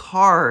pulled a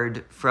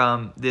card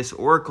from this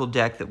oracle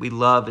deck that we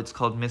love. It's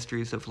called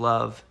Mysteries of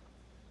Love.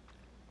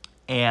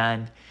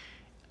 And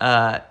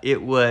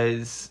it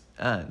was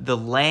the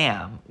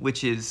lamb,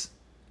 which is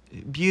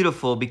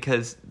beautiful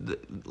because the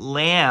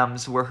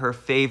lambs were her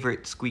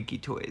favorite squeaky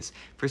toys.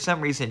 For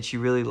some reason, she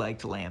really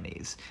liked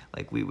lammies.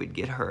 Like, we would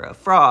get her a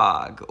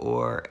frog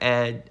or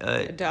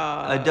a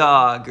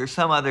dog or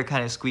some other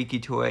kind of squeaky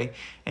toy.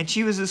 And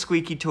she was a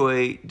squeaky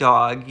toy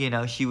dog. You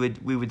know,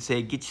 we would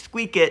say, "Get your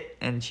squeak it,"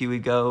 and she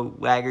would go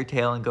wag her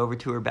tail and go over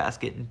to her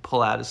basket and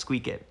pull out a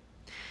squeak it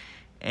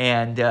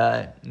and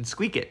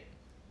squeak it.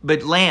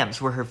 But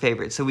lambs were her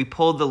favorite. So we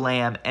pulled the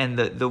lamb, and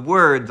the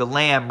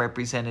lamb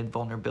represented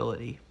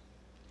vulnerability.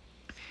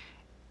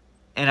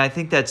 And I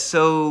think that's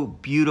so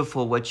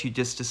beautiful what you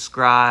just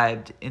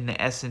described in the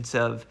essence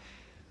of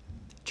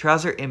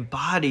Trouser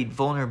embodied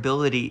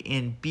vulnerability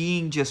in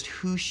being just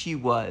who she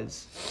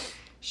was.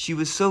 She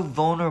was so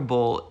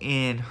vulnerable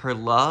in her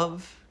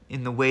love,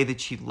 in the way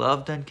that she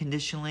loved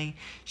unconditionally.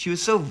 She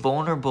was so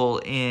vulnerable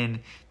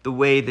in the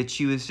way that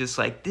she was just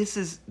like, this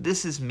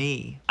is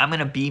me. I'm going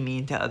to be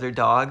mean to other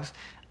dogs.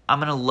 I'm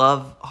going to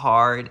love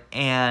hard.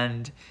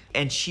 And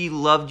she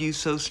loved you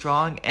so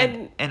strong.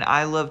 And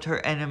I loved her.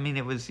 And I mean,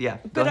 it was, yeah.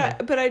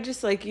 But I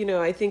just like, you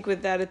know, I think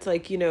with that, it's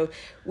like, you know,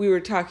 we were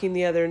talking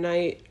the other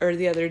night or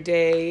the other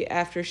day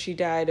after she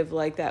died of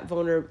like that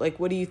like,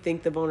 what do you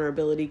think the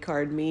vulnerability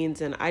card means?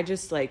 And I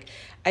just like,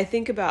 I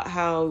think about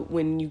how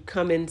when you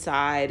come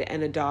inside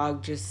and a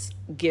dog just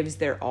gives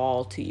their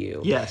all to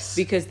you. Yes.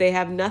 Because they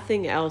have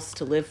nothing else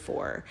to live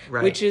for.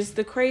 Right. Which is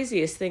the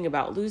craziest thing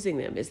about losing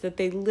them is that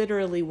they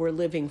literally were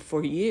living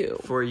for you.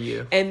 For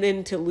you. And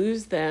then to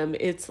lose them,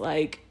 it's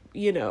like,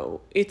 you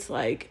know, it's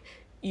like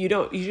you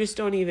just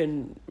don't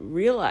even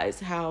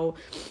realize how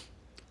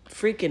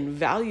freaking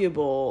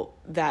valuable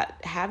that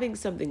having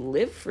something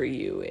live for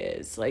you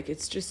is. Like,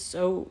 it's just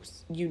so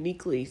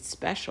uniquely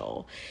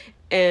special.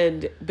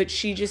 But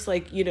she just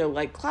like, you know,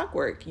 like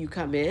clockwork, you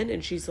come in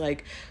and she's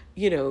like,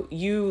 you know,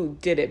 you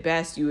did it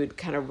best. You would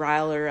kind of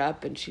rile her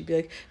up and she'd be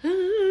like,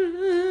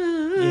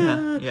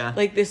 yeah.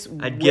 Like this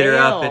I'd get her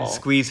up and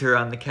squeeze her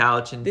on the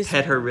couch and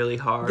pet her really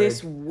hard.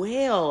 This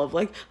wail of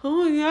like,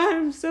 oh my God,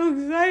 I'm so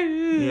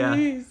excited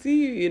to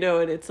see you, you know,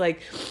 and it's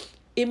like,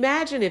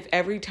 imagine if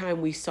every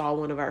time we saw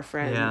one of our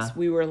friends,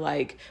 we were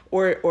like,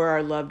 or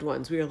our loved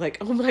ones, we were like,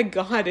 oh my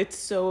God, it's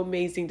so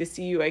amazing to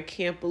see you. I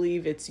can't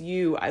believe it's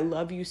you. I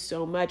love you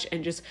so much.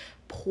 And just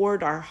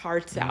poured our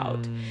hearts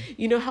out.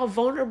 You know how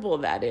vulnerable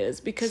that is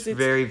because it's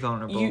very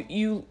vulnerable.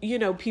 You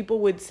know, people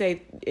would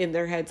say in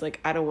their heads, like,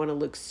 I don't want to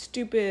look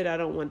stupid. I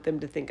don't want them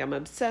to think I'm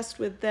obsessed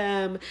with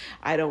them.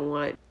 I don't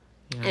want,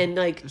 and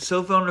like.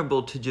 So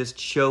vulnerable to just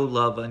show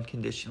love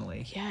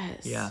unconditionally.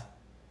 Yes. Yeah.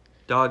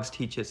 Dogs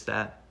teach us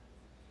that.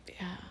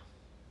 Yeah.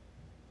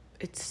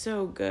 It's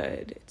so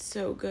good. It's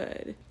so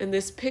good. And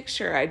this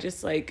picture, I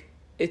just like,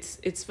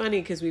 it's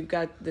funny because we've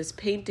got this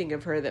painting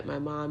of her that my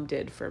mom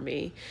did for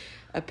me.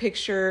 A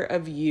picture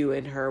of you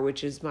and her,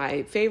 which is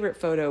my favorite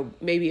photo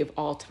maybe of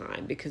all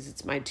time because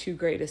it's my two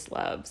greatest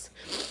loves.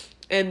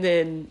 And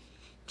then...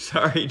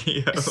 Sorry,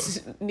 Neo.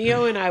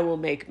 Neo and I will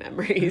make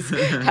memories.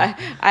 I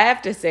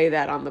have to say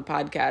that on the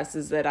podcast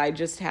is that I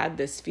just had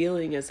this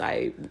feeling as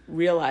I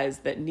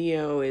realized that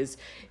Neo is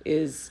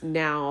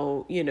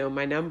now, you know,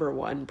 my number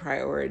one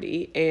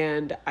priority.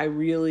 And I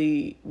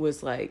really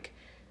was like,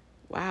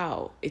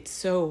 wow, it's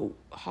so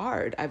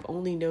hard. I've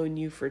only known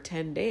you for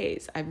 10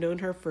 days. I've known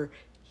her for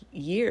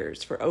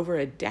years, for over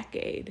a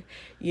decade.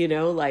 You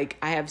know, like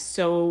I have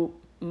so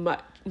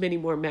many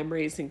more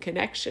memories and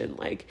connection.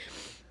 Like,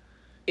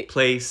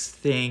 place,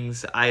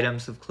 things,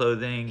 items of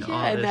clothing,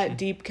 all and this. that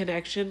deep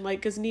connection, like,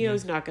 because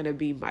Neo's not going to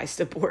be my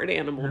support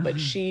animal,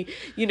 but she,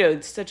 you know,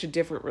 it's such a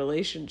different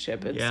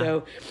relationship. And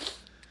so,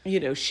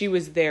 you know, she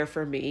was there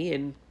for me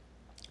and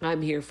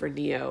I'm here for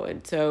Neo.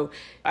 And so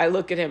I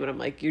look at him and I'm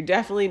like, you're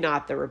definitely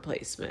not the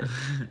replacement.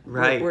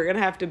 Right. We're going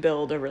to have to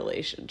build a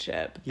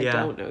relationship. I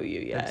don't know you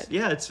yet.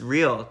 It's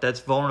real.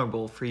 That's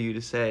vulnerable for you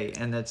to say.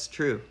 And that's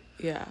true.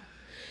 Yeah.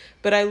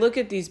 But I look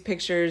at these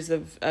pictures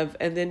of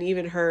and then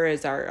even her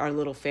as our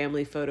little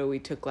family photo we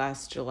took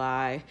last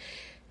July.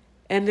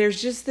 And there's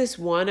just this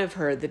one of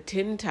her, the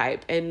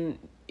tintype, and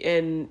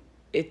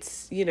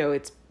it's, you know,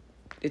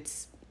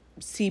 it's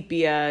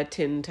sepia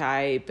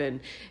tintype,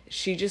 and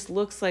she just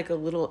looks like a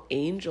little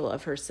angel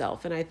of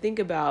herself. And I think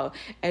about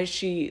as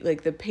she,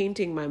 like the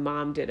painting my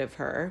mom did of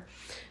her,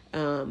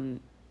 from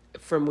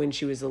when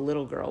she was a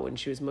little girl, when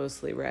she was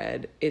mostly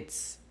red,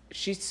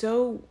 she's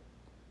so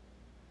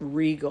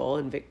regal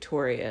and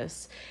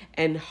victorious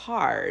and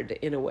hard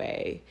in a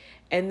way.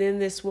 And then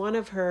this one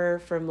of her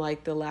from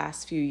like the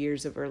last few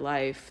years of her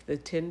life, the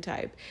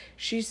tintype,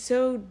 she's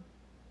so,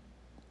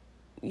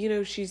 you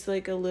know, she's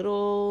like a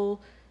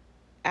little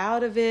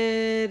out of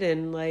it,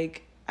 and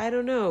like, I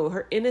don't know,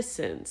 her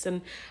innocence.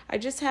 And I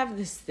just have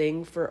this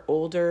thing for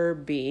older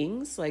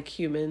beings like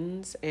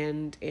humans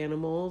and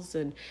animals,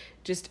 and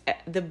just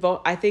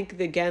I think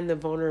again the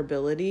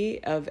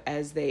vulnerability of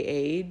as they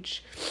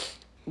age,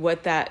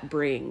 what that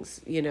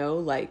brings, you know,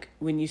 like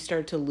when you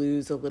start to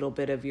lose a little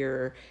bit of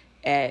your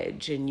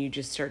edge and you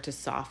just start to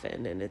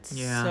soften, and it's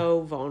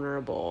so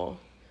vulnerable.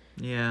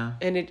 Yeah.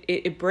 And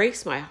it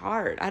breaks my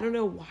heart. I don't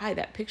know why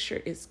that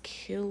picture is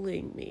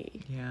killing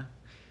me. Yeah.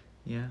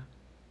 Yeah.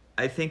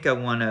 I think I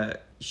want to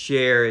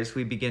share as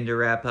we begin to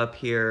wrap up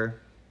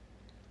here.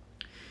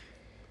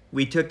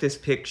 We took this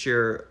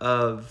picture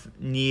of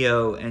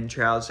Neo and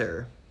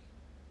Trouser,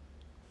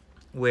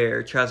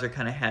 where Trouser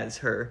kind of has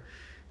her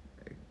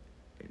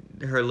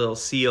little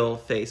seal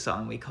face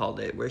on, we called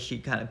it, where she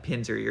kind of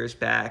pins her ears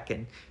back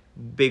and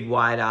big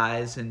wide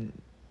eyes and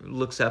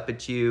looks up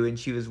at you, and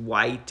she was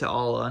white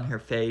all on her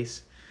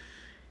face.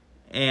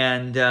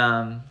 And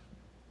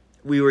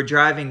we were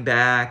driving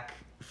back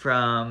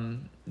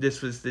from,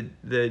 this was the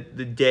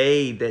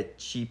day that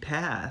she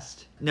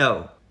passed.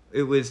 No,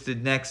 it was the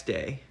next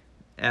day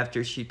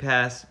after she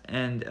passed,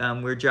 and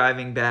we're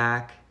driving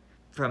back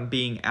from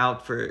being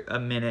out for a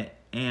minute,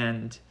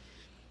 and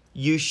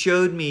you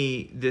showed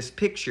me this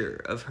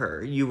picture of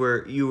her. You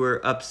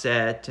were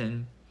upset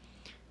and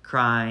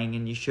crying,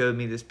 and you showed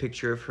me this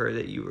picture of her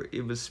that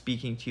it was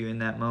speaking to you in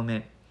that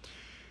moment.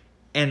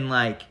 And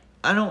like,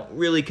 I don't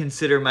really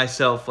consider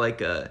myself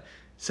like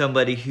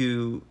somebody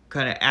who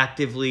kind of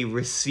actively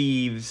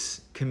receives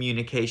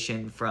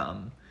communication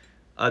from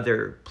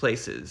other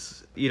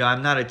places. You know,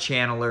 I'm not a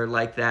channeler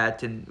like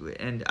that,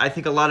 and I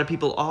think a lot of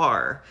people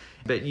are.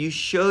 But you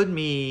showed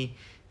me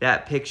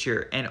that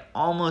picture, and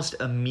almost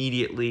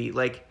immediately,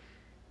 like,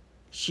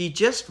 she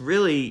just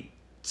really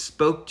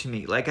spoke to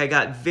me. Like, I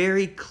got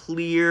very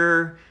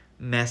clear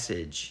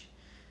message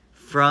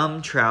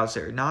from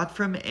Trouser, not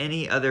from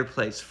any other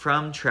place,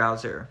 from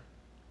Trouser,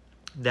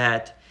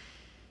 that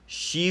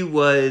she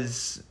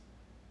was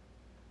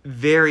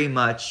very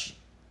much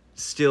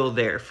still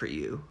there for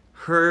you.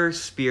 Her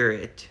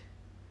spirit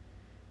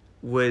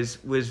was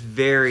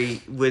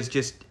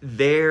just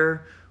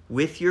there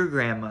with your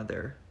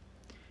grandmother,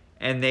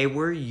 and they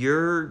were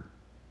your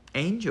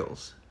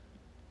angels.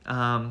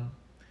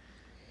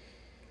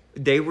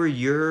 They were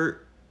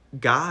your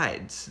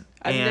guides.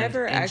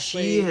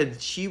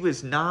 She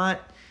was not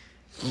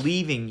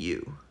leaving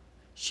you.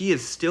 She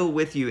is still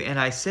with you. And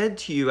I said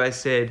to you,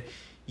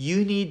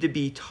 you need to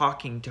be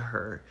talking to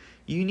her.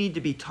 You need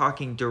to be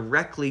talking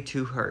directly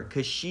to her,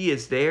 because she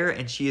is there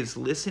and she is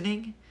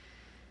listening.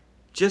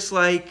 Just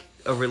like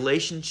a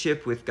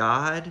relationship with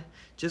God,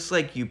 just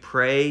like you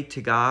pray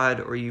to God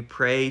or you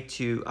pray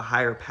to a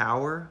higher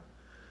power,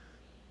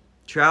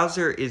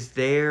 Trouser is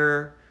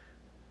there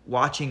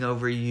watching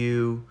over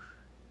you,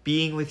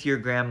 being with your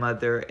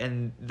grandmother,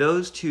 and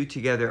those two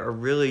together are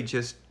really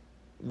just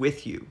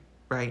with you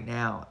right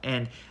now.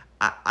 And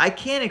I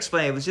can't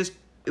explain.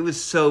 It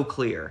was so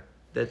clear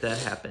that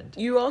happened.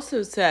 You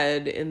also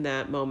said in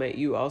that moment,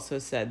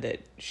 that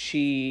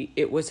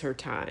it was her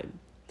time.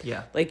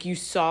 Yeah. Like, you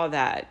saw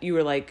that. You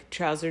were like,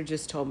 Trouser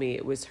just told me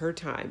it was her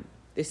time.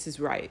 This is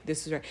right.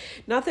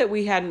 Not that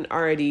we hadn't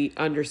already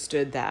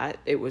understood that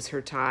it was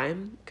her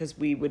time, because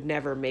we would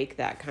never make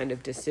that kind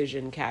of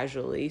decision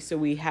casually. So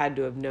we had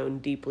to have known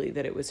deeply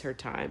that it was her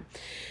time.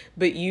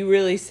 But you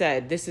really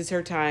said, this is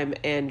her time,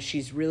 and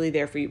she's really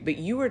there for you. But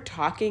you were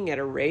talking at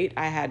a rate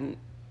I hadn't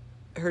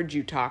heard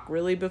you talk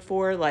really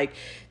before. Like,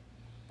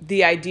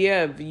 the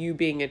idea of you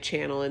being a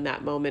channel in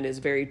that moment is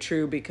very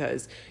true,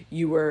 because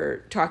you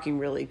were talking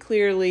really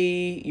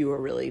clearly, you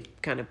were really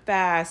kind of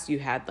fast, you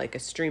had like a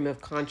stream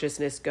of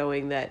consciousness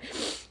going that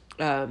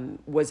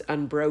was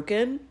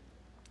unbroken,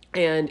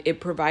 and it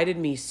provided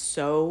me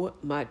so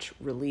much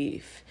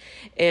relief.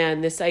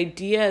 And this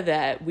idea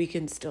that we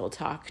can still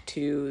talk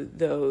to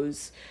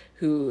those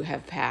who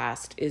have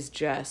passed is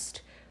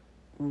just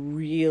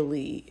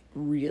really,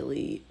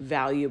 really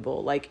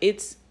valuable. Like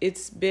it's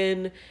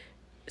been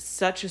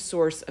such a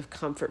source of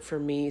comfort for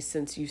me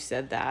since you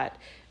said that,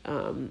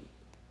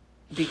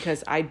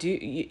 because I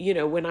do,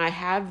 when I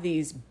have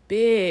these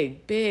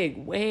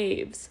big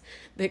waves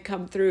that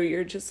come through,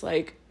 you're just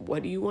like,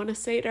 what do you want to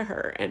say to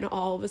her? And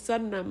all of a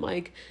sudden I'm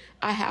like,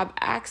 I have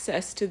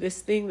access to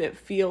this thing that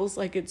feels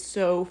like it's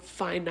so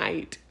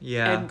finite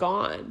and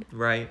gone.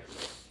 Right.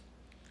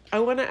 I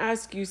want to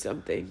ask you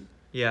something.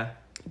 Yeah.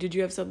 Did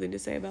you have something to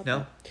say about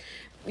that?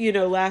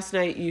 No. Last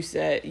night you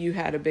said you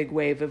had a big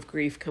wave of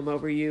grief come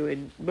over you,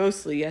 and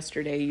mostly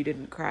yesterday you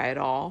didn't cry at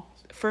all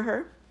for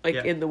her,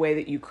 in the way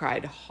that you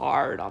cried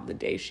hard on the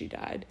day she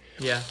died.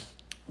 Yeah.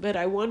 But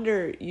I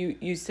wonder,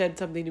 you said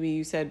something to me.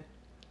 You said,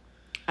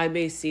 I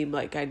may seem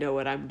like I know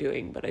what I'm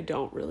doing, but I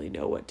don't really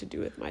know what to do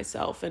with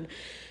myself. And,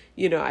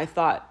 I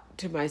thought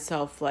to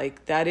myself,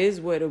 like, that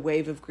is what a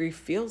wave of grief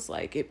feels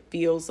like. It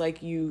feels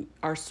like you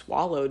are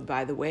swallowed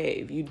by the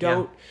wave. You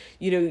don't,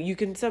 you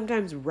can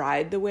sometimes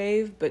ride the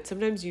wave, but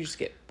sometimes you just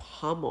get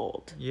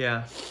pummeled.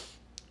 Yeah.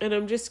 And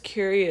I'm just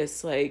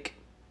curious, like,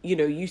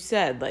 you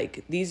said,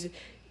 like,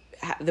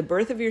 the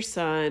birth of your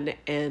son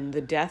and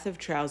the death of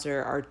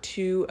Trouser are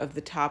two of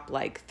the top,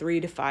 like, 3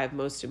 to 5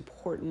 most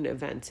important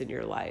events in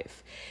your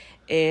life.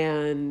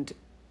 And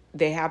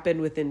they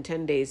happen within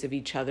 10 days of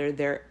each other.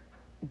 They're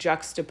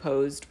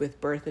juxtaposed with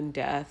birth and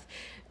death.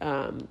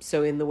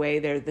 So in the way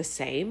they're the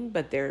same,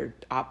 but they're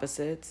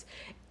opposites.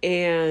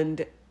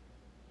 And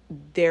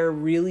they're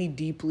really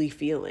deeply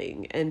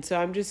feeling. And so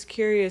I'm just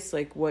curious,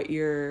 like, what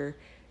you're...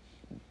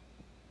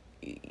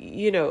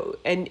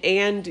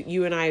 and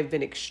you and I have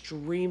been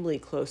extremely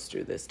close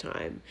through this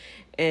time,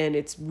 and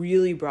it's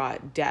really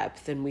brought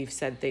depth. And we've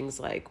said things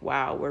like,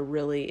 wow, we're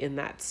really in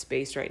that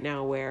space right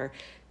now where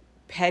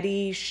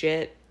petty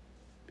shit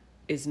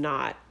is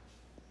not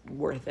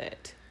worth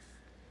it.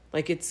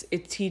 Like it's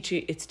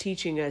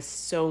teaching us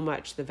so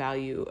much the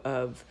value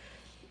of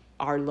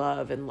our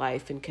love and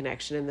life and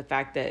connection, and the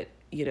fact that,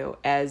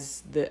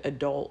 as the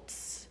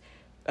adults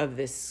of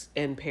this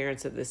and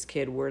parents of this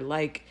kid, we're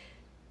like,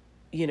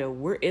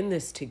 we're in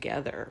this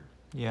together.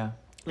 Yeah.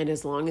 And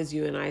as long as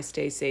you and I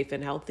stay safe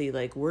and healthy,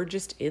 like, we're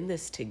just in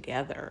this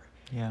together.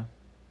 Yeah.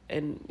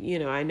 And,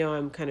 I know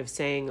I'm kind of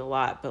saying a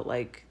lot, but,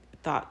 like,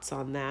 thoughts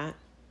on that?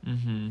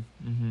 I'm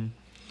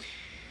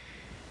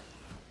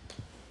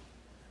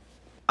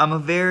a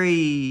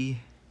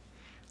very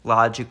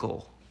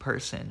logical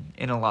person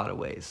in a lot of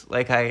ways.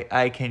 Like,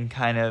 I can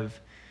kind of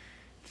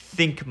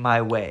think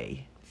my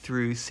way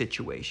through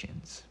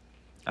situations.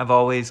 I've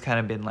always kind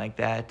of been like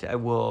that. I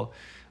will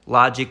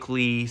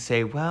logically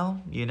say,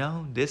 well,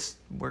 this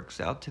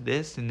works out to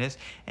this and this.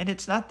 And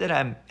it's not that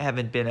I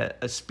haven't been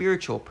a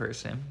spiritual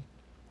person,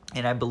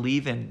 and I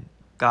believe in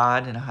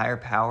God and a higher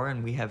power,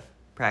 and we have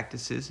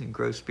practices and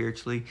grow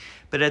spiritually.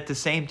 But at the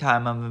same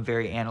time, I'm a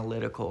very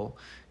analytical,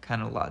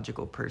 kind of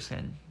logical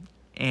person.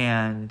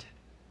 And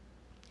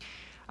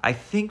I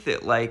think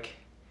that, like,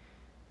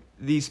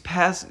 these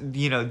past,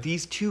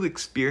 these two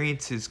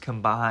experiences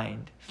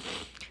combined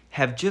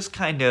have just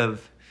kind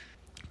of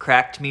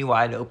cracked me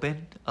wide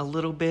open a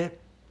little bit.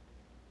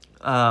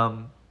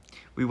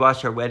 We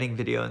watched our wedding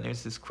video, and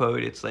there's this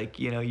quote. It's like,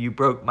 you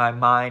broke my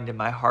mind and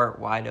my heart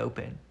wide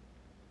open.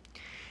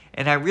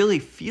 And I really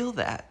feel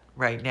that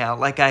right now.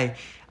 Like, I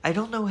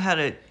don't know how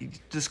to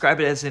describe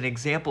it as an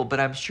example, but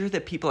I'm sure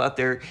that people out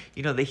there,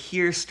 they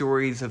hear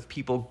stories of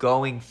people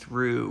going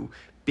through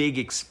big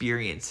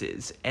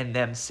experiences and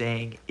them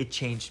saying, it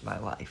changed my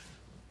life.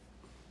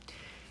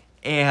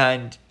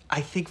 And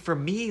I think for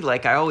me,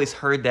 like, I always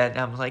heard that, and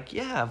I'm like,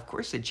 yeah, of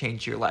course it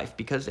changed your life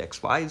because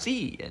X, Y,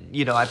 Z.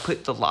 And, I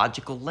put the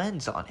logical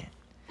lens on it.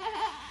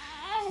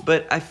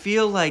 But I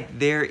feel like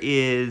there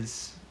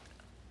is,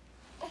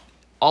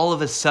 all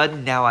of a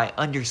sudden now I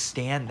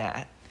understand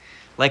that.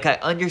 Like, I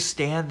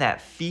understand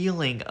that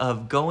feeling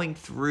of going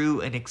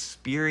through an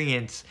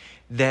experience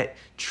that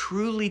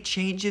truly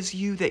changes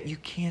you, that you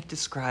can't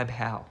describe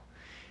how.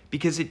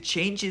 Because it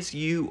changes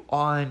you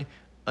on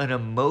an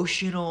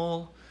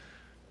emotional,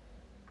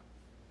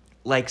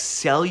 like,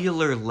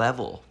 cellular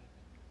level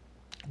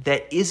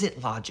that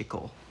isn't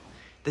logical,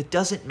 that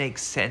doesn't make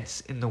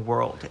sense in the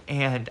world.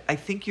 And I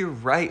think you're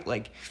right.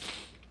 Like,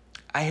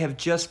 I have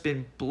just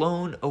been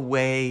blown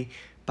away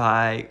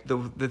by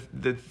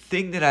the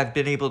thing that I've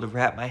been able to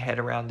wrap my head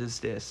around is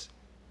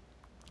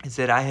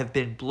that I have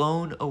been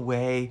blown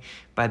away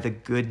by the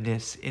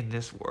goodness in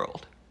this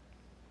world.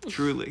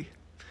 Truly.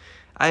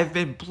 I have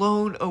been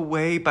blown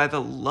away by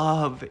the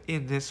love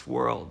in this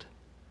world.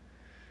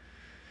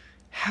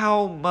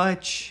 How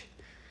much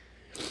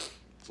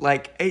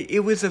like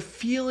it was a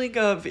feeling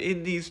of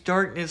in these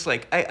darkness,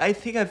 like I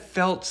think I've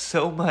felt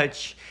so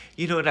much,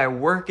 and I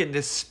work in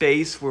this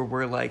space where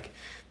we're like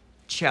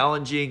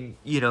challenging,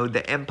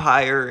 the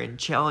empire and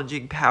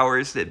challenging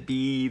powers that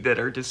be that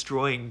are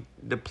destroying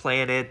the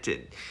planet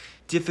and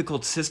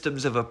difficult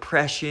systems of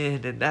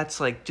oppression. And that's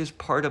like just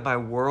part of my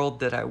world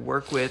that I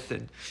work with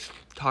and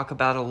talk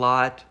about a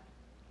lot.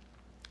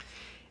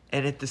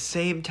 And at the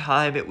same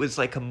time, it was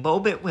like a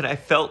moment when I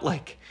felt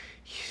like,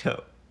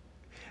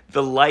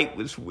 the light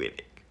was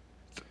winning.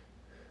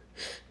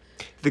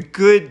 The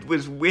good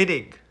was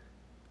winning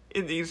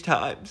in these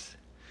times.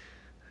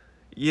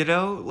 Just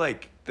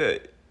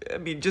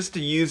to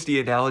use the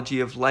analogy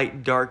of light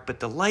and dark, but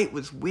the light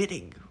was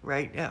winning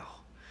right now.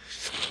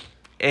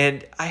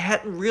 And I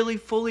hadn't really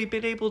fully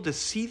been able to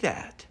see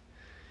that.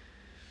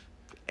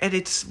 And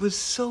it was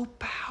so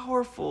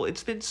powerful.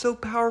 It's been so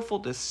powerful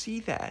to see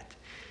that.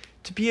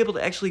 To be able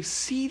to actually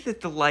see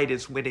that the light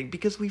is winning,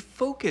 because we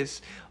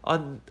focus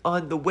on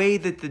the way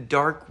that the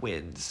dark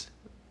wins.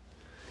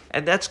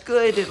 And that's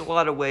good in a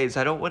lot of ways.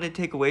 I don't want to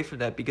take away from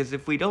that, because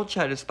if we don't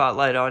shine a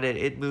spotlight on it,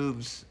 it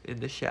moves in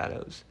the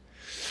shadows.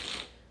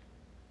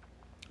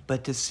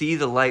 But to see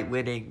the light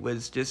winning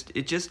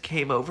it just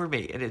came over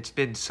me, and it's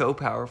been so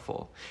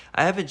powerful.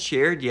 I haven't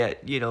shared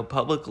yet,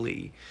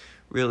 publicly,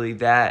 really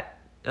that,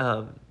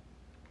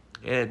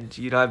 and,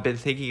 I've been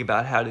thinking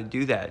about how to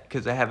do that,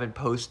 because I haven't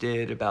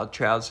posted about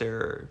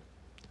Trouser,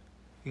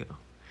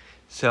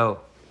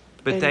 so,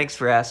 but thanks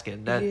for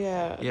asking.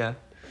 Yeah.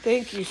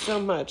 Thank you so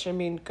much. I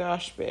mean,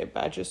 gosh, babe,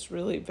 I just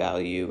really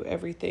value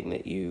everything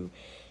that you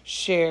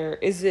share.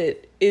 Is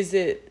it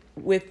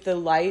with the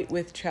light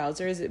with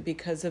Trouser? Is it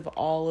because of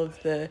all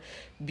of the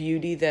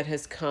beauty that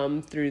has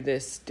come through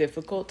this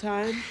difficult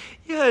time?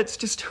 Yeah, it's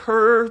just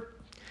her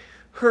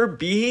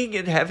being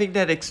and having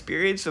that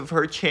experience of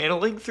her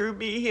channeling through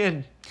me,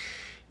 and,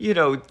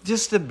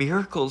 just the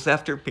miracles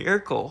after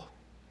miracle.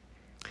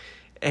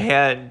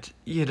 And,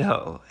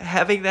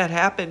 having that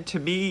happen to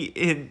me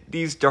in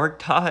these dark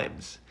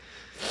times,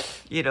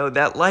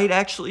 that light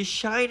actually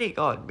shining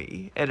on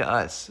me and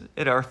us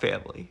and our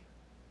family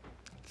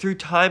through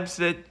times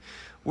that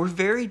were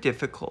very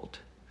difficult,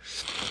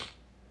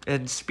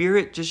 and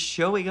Spirit just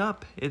showing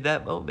up in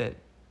that moment.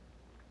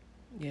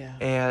 Yeah.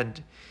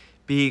 And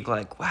being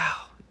like, wow,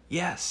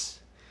 yes.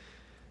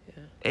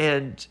 Yeah.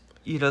 And,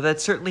 that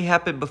certainly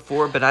happened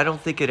before, but I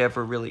don't think it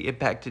ever really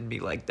impacted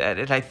me like that.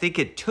 And I think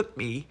it took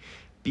me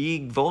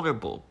being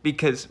vulnerable,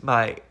 because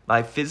my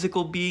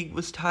physical being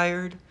was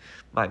tired.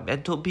 My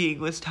mental being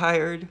was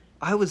tired.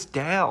 I was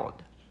down.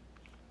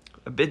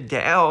 I've been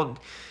down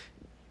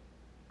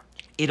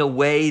in a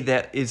way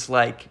that is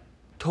like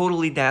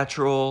totally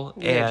natural,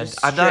 and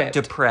I'm not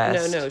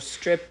depressed. No,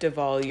 stripped of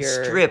all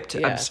your... Stripped.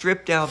 Yeah. I'm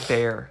stripped down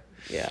bare.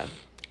 Yeah.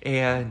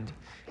 And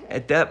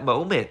at that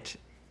moment,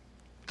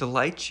 the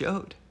light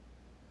showed.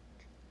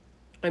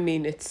 I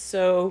mean, it's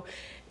so,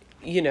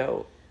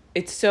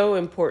 it's so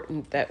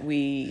important that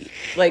we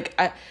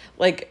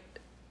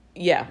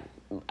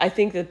I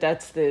think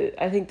that's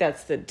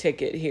the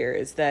ticket here,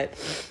 is that,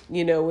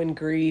 when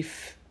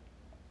grief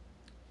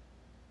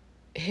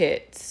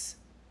hits,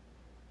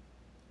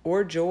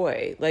 or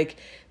joy, like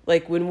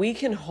when we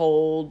can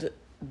hold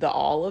the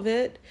all of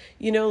it,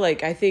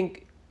 I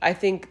think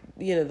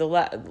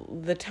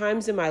the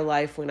times in my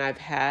life when I've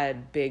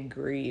had big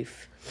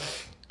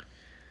grief,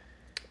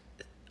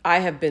 I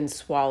have been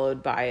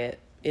swallowed by it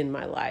in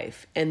my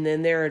life. And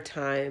then there are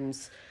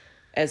times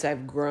as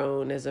I've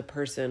grown as a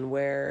person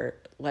where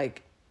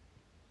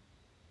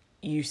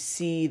you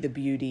see the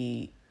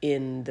beauty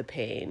in the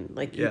pain.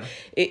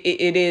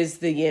 It is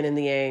the yin and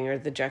the yang, or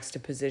the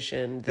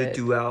juxtaposition, the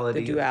duality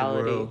of the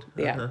world.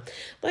 Yeah. Uh-huh.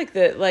 Like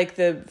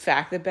the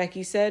fact that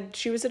Becky said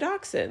she was a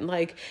dachshund,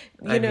 and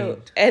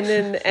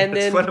then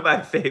it's one of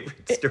my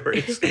favorite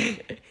stories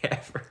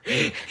ever,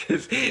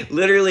 because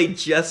literally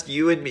just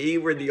you and me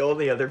were the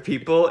only other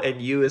people,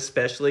 and you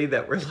especially,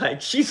 that were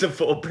like, she's a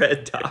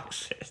full-bred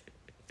dachshund.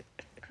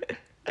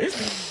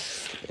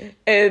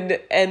 And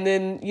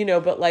then,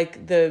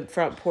 but the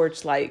front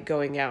porch light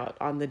going out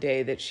on the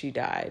day that she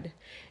died,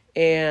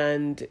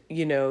 and,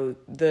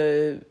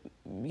 the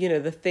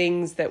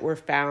things that were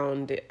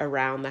found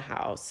around the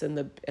house,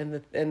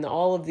 and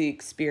all of the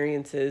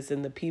experiences,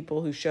 and the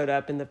people who showed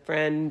up, and the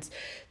friends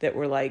that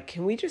were like,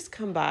 can we just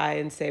come by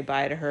and say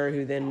bye to her,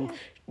 who then,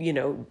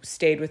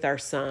 stayed with our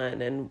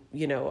son, and,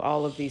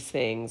 all of these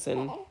things,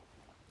 and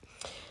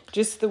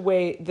just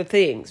the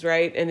things,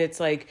 right? And it's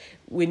like,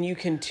 when you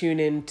can tune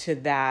into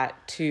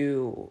that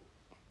too,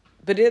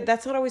 but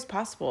that's not always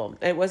possible.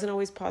 It wasn't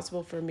always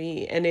possible for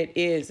me. And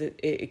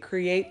it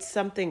creates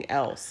something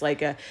else, like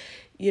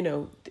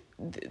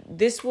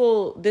this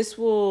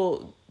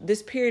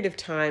period of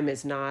time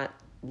is not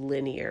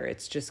linear.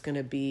 It's just going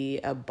to be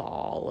a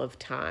ball of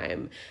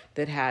time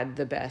that had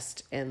the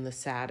best and the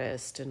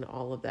saddest and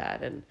all of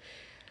that. And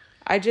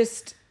I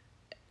just,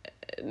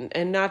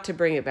 and not to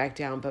bring it back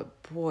down,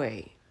 but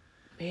boy,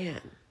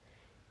 man,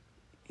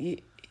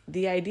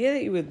 the idea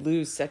that you would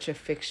lose such a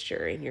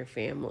fixture in your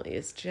family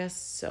is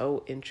just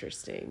so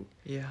interesting.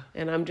 Yeah.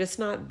 And I'm just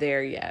not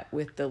there yet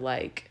with the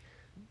like,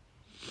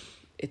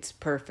 it's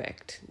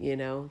perfect, you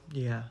know?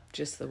 Yeah.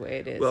 Just the way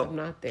it is. Well, I'm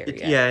not there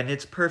yet. Yeah, and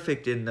it's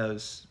perfect in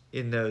those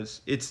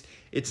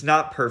it's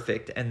not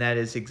perfect, and that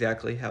is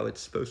exactly how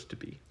it's supposed to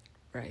be.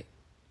 Right.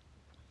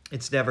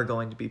 It's never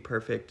going to be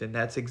perfect, and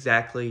that's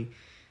exactly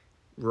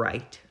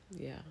right.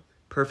 Yeah.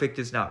 Perfect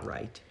is not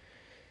right.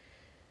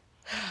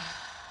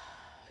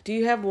 Do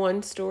you have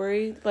one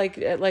story, like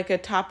a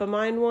top of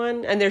mind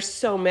one? And there's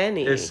so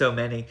many. There's so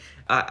many.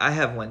 I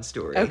have one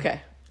story.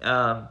 Okay.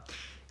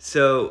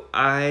 So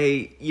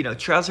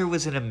Trouser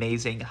was an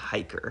amazing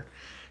hiker.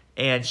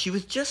 And she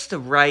was just the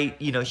right,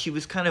 she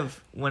was kind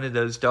of one of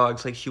those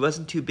dogs. Like, she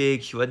wasn't too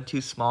big, she wasn't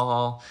too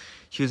small.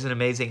 She was an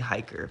amazing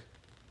hiker.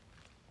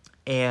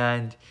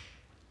 And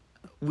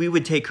we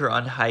would take her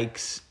on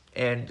hikes,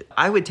 and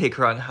I would take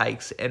her on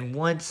hikes. And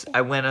once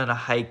I went on a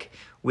hike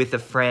with a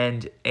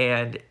friend,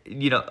 and,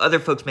 other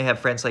folks may have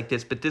friends like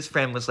this, but this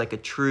friend was like a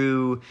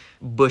true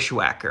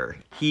bushwhacker.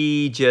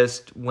 He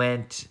just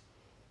went,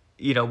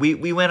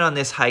 we went on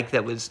this hike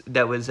that was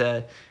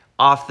a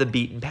off the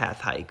beaten path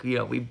hike.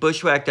 We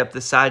bushwhacked up the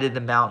side of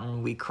the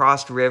mountain. We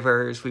crossed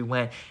rivers. We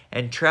went,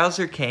 and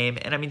Trouser came.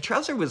 And I mean,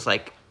 Trouser was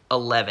like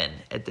 11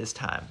 at this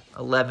time,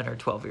 11 or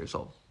 12 years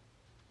old,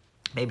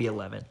 maybe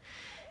 11.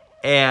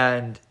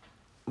 And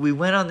we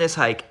went on this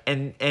hike,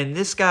 and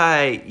this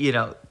guy,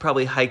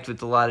 probably hiked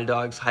with a lot of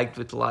dogs, hiked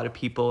with a lot of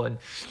people.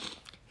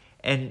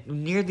 And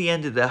near the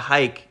end of the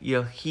hike,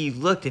 he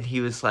looked and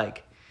he was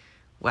like,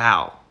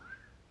 wow,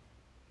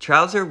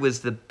 Trouser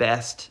was the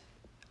best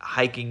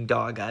hiking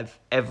dog I've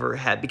ever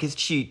had, because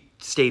she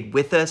stayed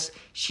with us.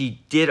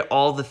 She did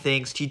all the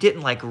things. She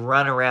didn't like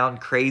run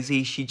around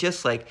crazy. She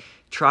just like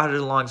trotted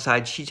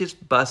alongside. She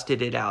just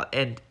busted it out.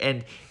 And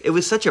it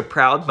was such a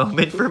proud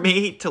moment for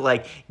me to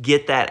like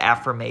get that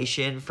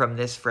affirmation from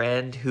this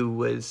friend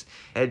who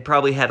had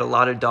probably had a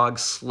lot of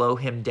dogs slow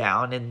him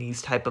down in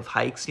these type of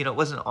hikes. It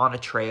wasn't on a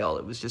trail.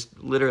 It was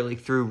just literally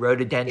through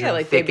rhododendron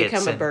like thickets. They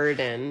become a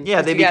burden.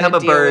 Yeah, they become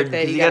a burden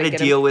because you got to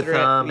deal with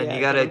them, and yeah,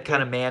 you got to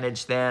kind of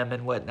manage them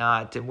and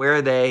whatnot. And where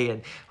are they?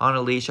 And on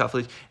a leash, off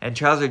leash. And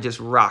Trouser just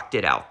rocked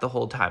it out the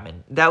whole time.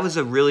 And that was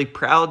a really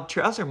proud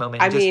Trouser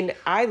moment.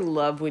 I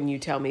love when you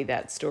tell me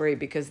that story,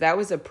 because that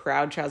was a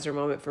proud Trouser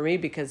moment for me,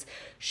 because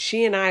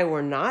she and I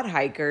were not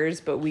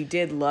hikers, but we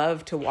did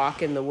love to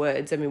walk in the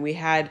woods. I mean, we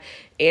had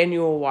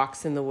annual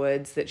walks in the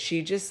woods that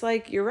she just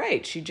like, you're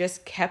right, she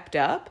just kept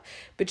up,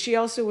 but she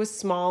also was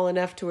small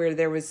enough to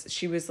where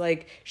she was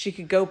like, she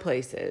could go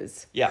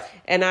places. Yeah.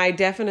 And I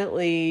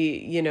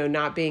definitely,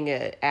 not being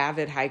an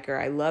avid hiker,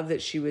 I love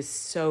that she was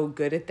so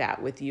good at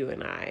that with you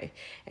and I.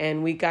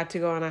 And we got to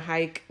go on a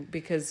hike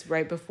because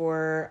right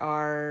before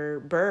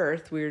our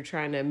birth, we were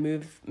trying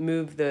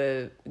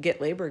to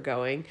get labor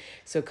going.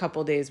 So a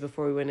couple days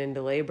before we went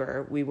into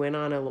labor, we went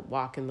on a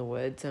walk in the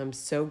woods. I'm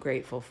so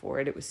grateful for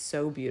it. It was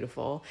so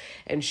beautiful.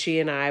 And she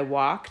and I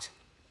walked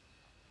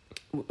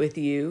with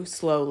you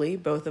slowly,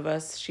 both of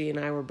us. She and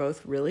I were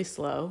both really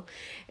slow,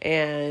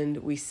 and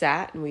we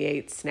sat and we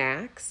ate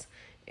snacks,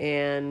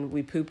 and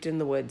we pooped in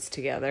the woods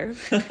together.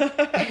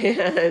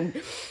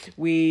 And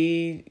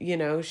we,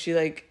 she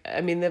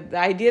the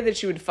idea that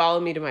she would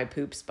follow me to my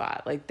poop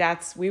spot,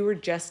 we were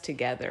just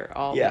together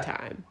all the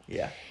time.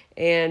 Yeah.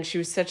 And she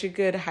was such a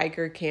good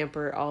hiker,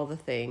 camper, all the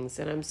things.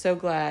 And I'm so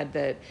glad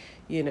that,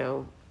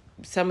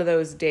 some of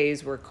those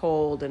days were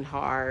cold and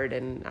hard,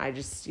 and I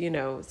just,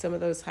 some of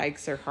those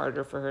hikes are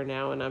harder for her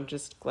now, and I'm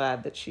just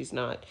glad that she's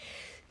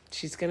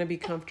going to be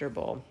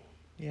comfortable.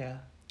 Yeah.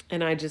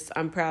 And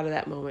I'm proud of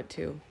that moment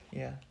too.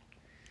 Yeah.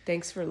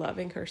 Thanks for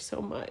loving her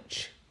so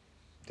much.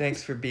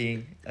 Thanks for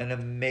being an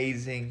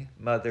amazing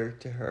mother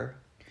to her.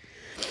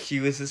 She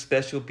was a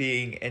special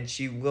being, and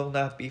she will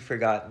not be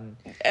forgotten.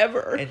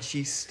 Ever. And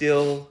she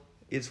still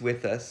is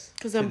with us.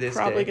 Because I'm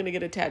probably going to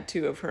get a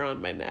tattoo of her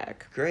on my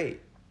neck. Great.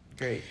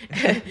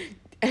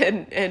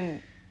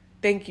 And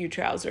thank you,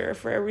 Trouser,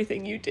 for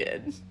everything you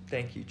did.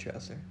 Thank you,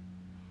 Trouser.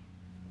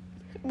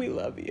 We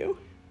love you.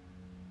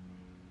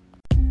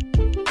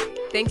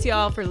 Thanks,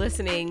 y'all, for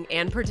listening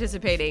and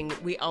participating.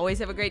 We always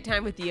have a great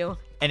time with you.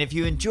 And if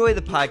you enjoy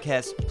the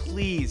podcast,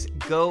 please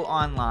go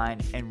online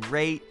and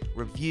rate,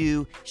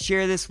 review,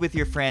 share this with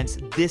your friends.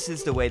 This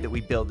is the way that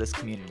we build this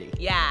community.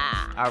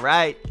 Yeah. All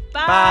right.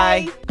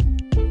 Bye.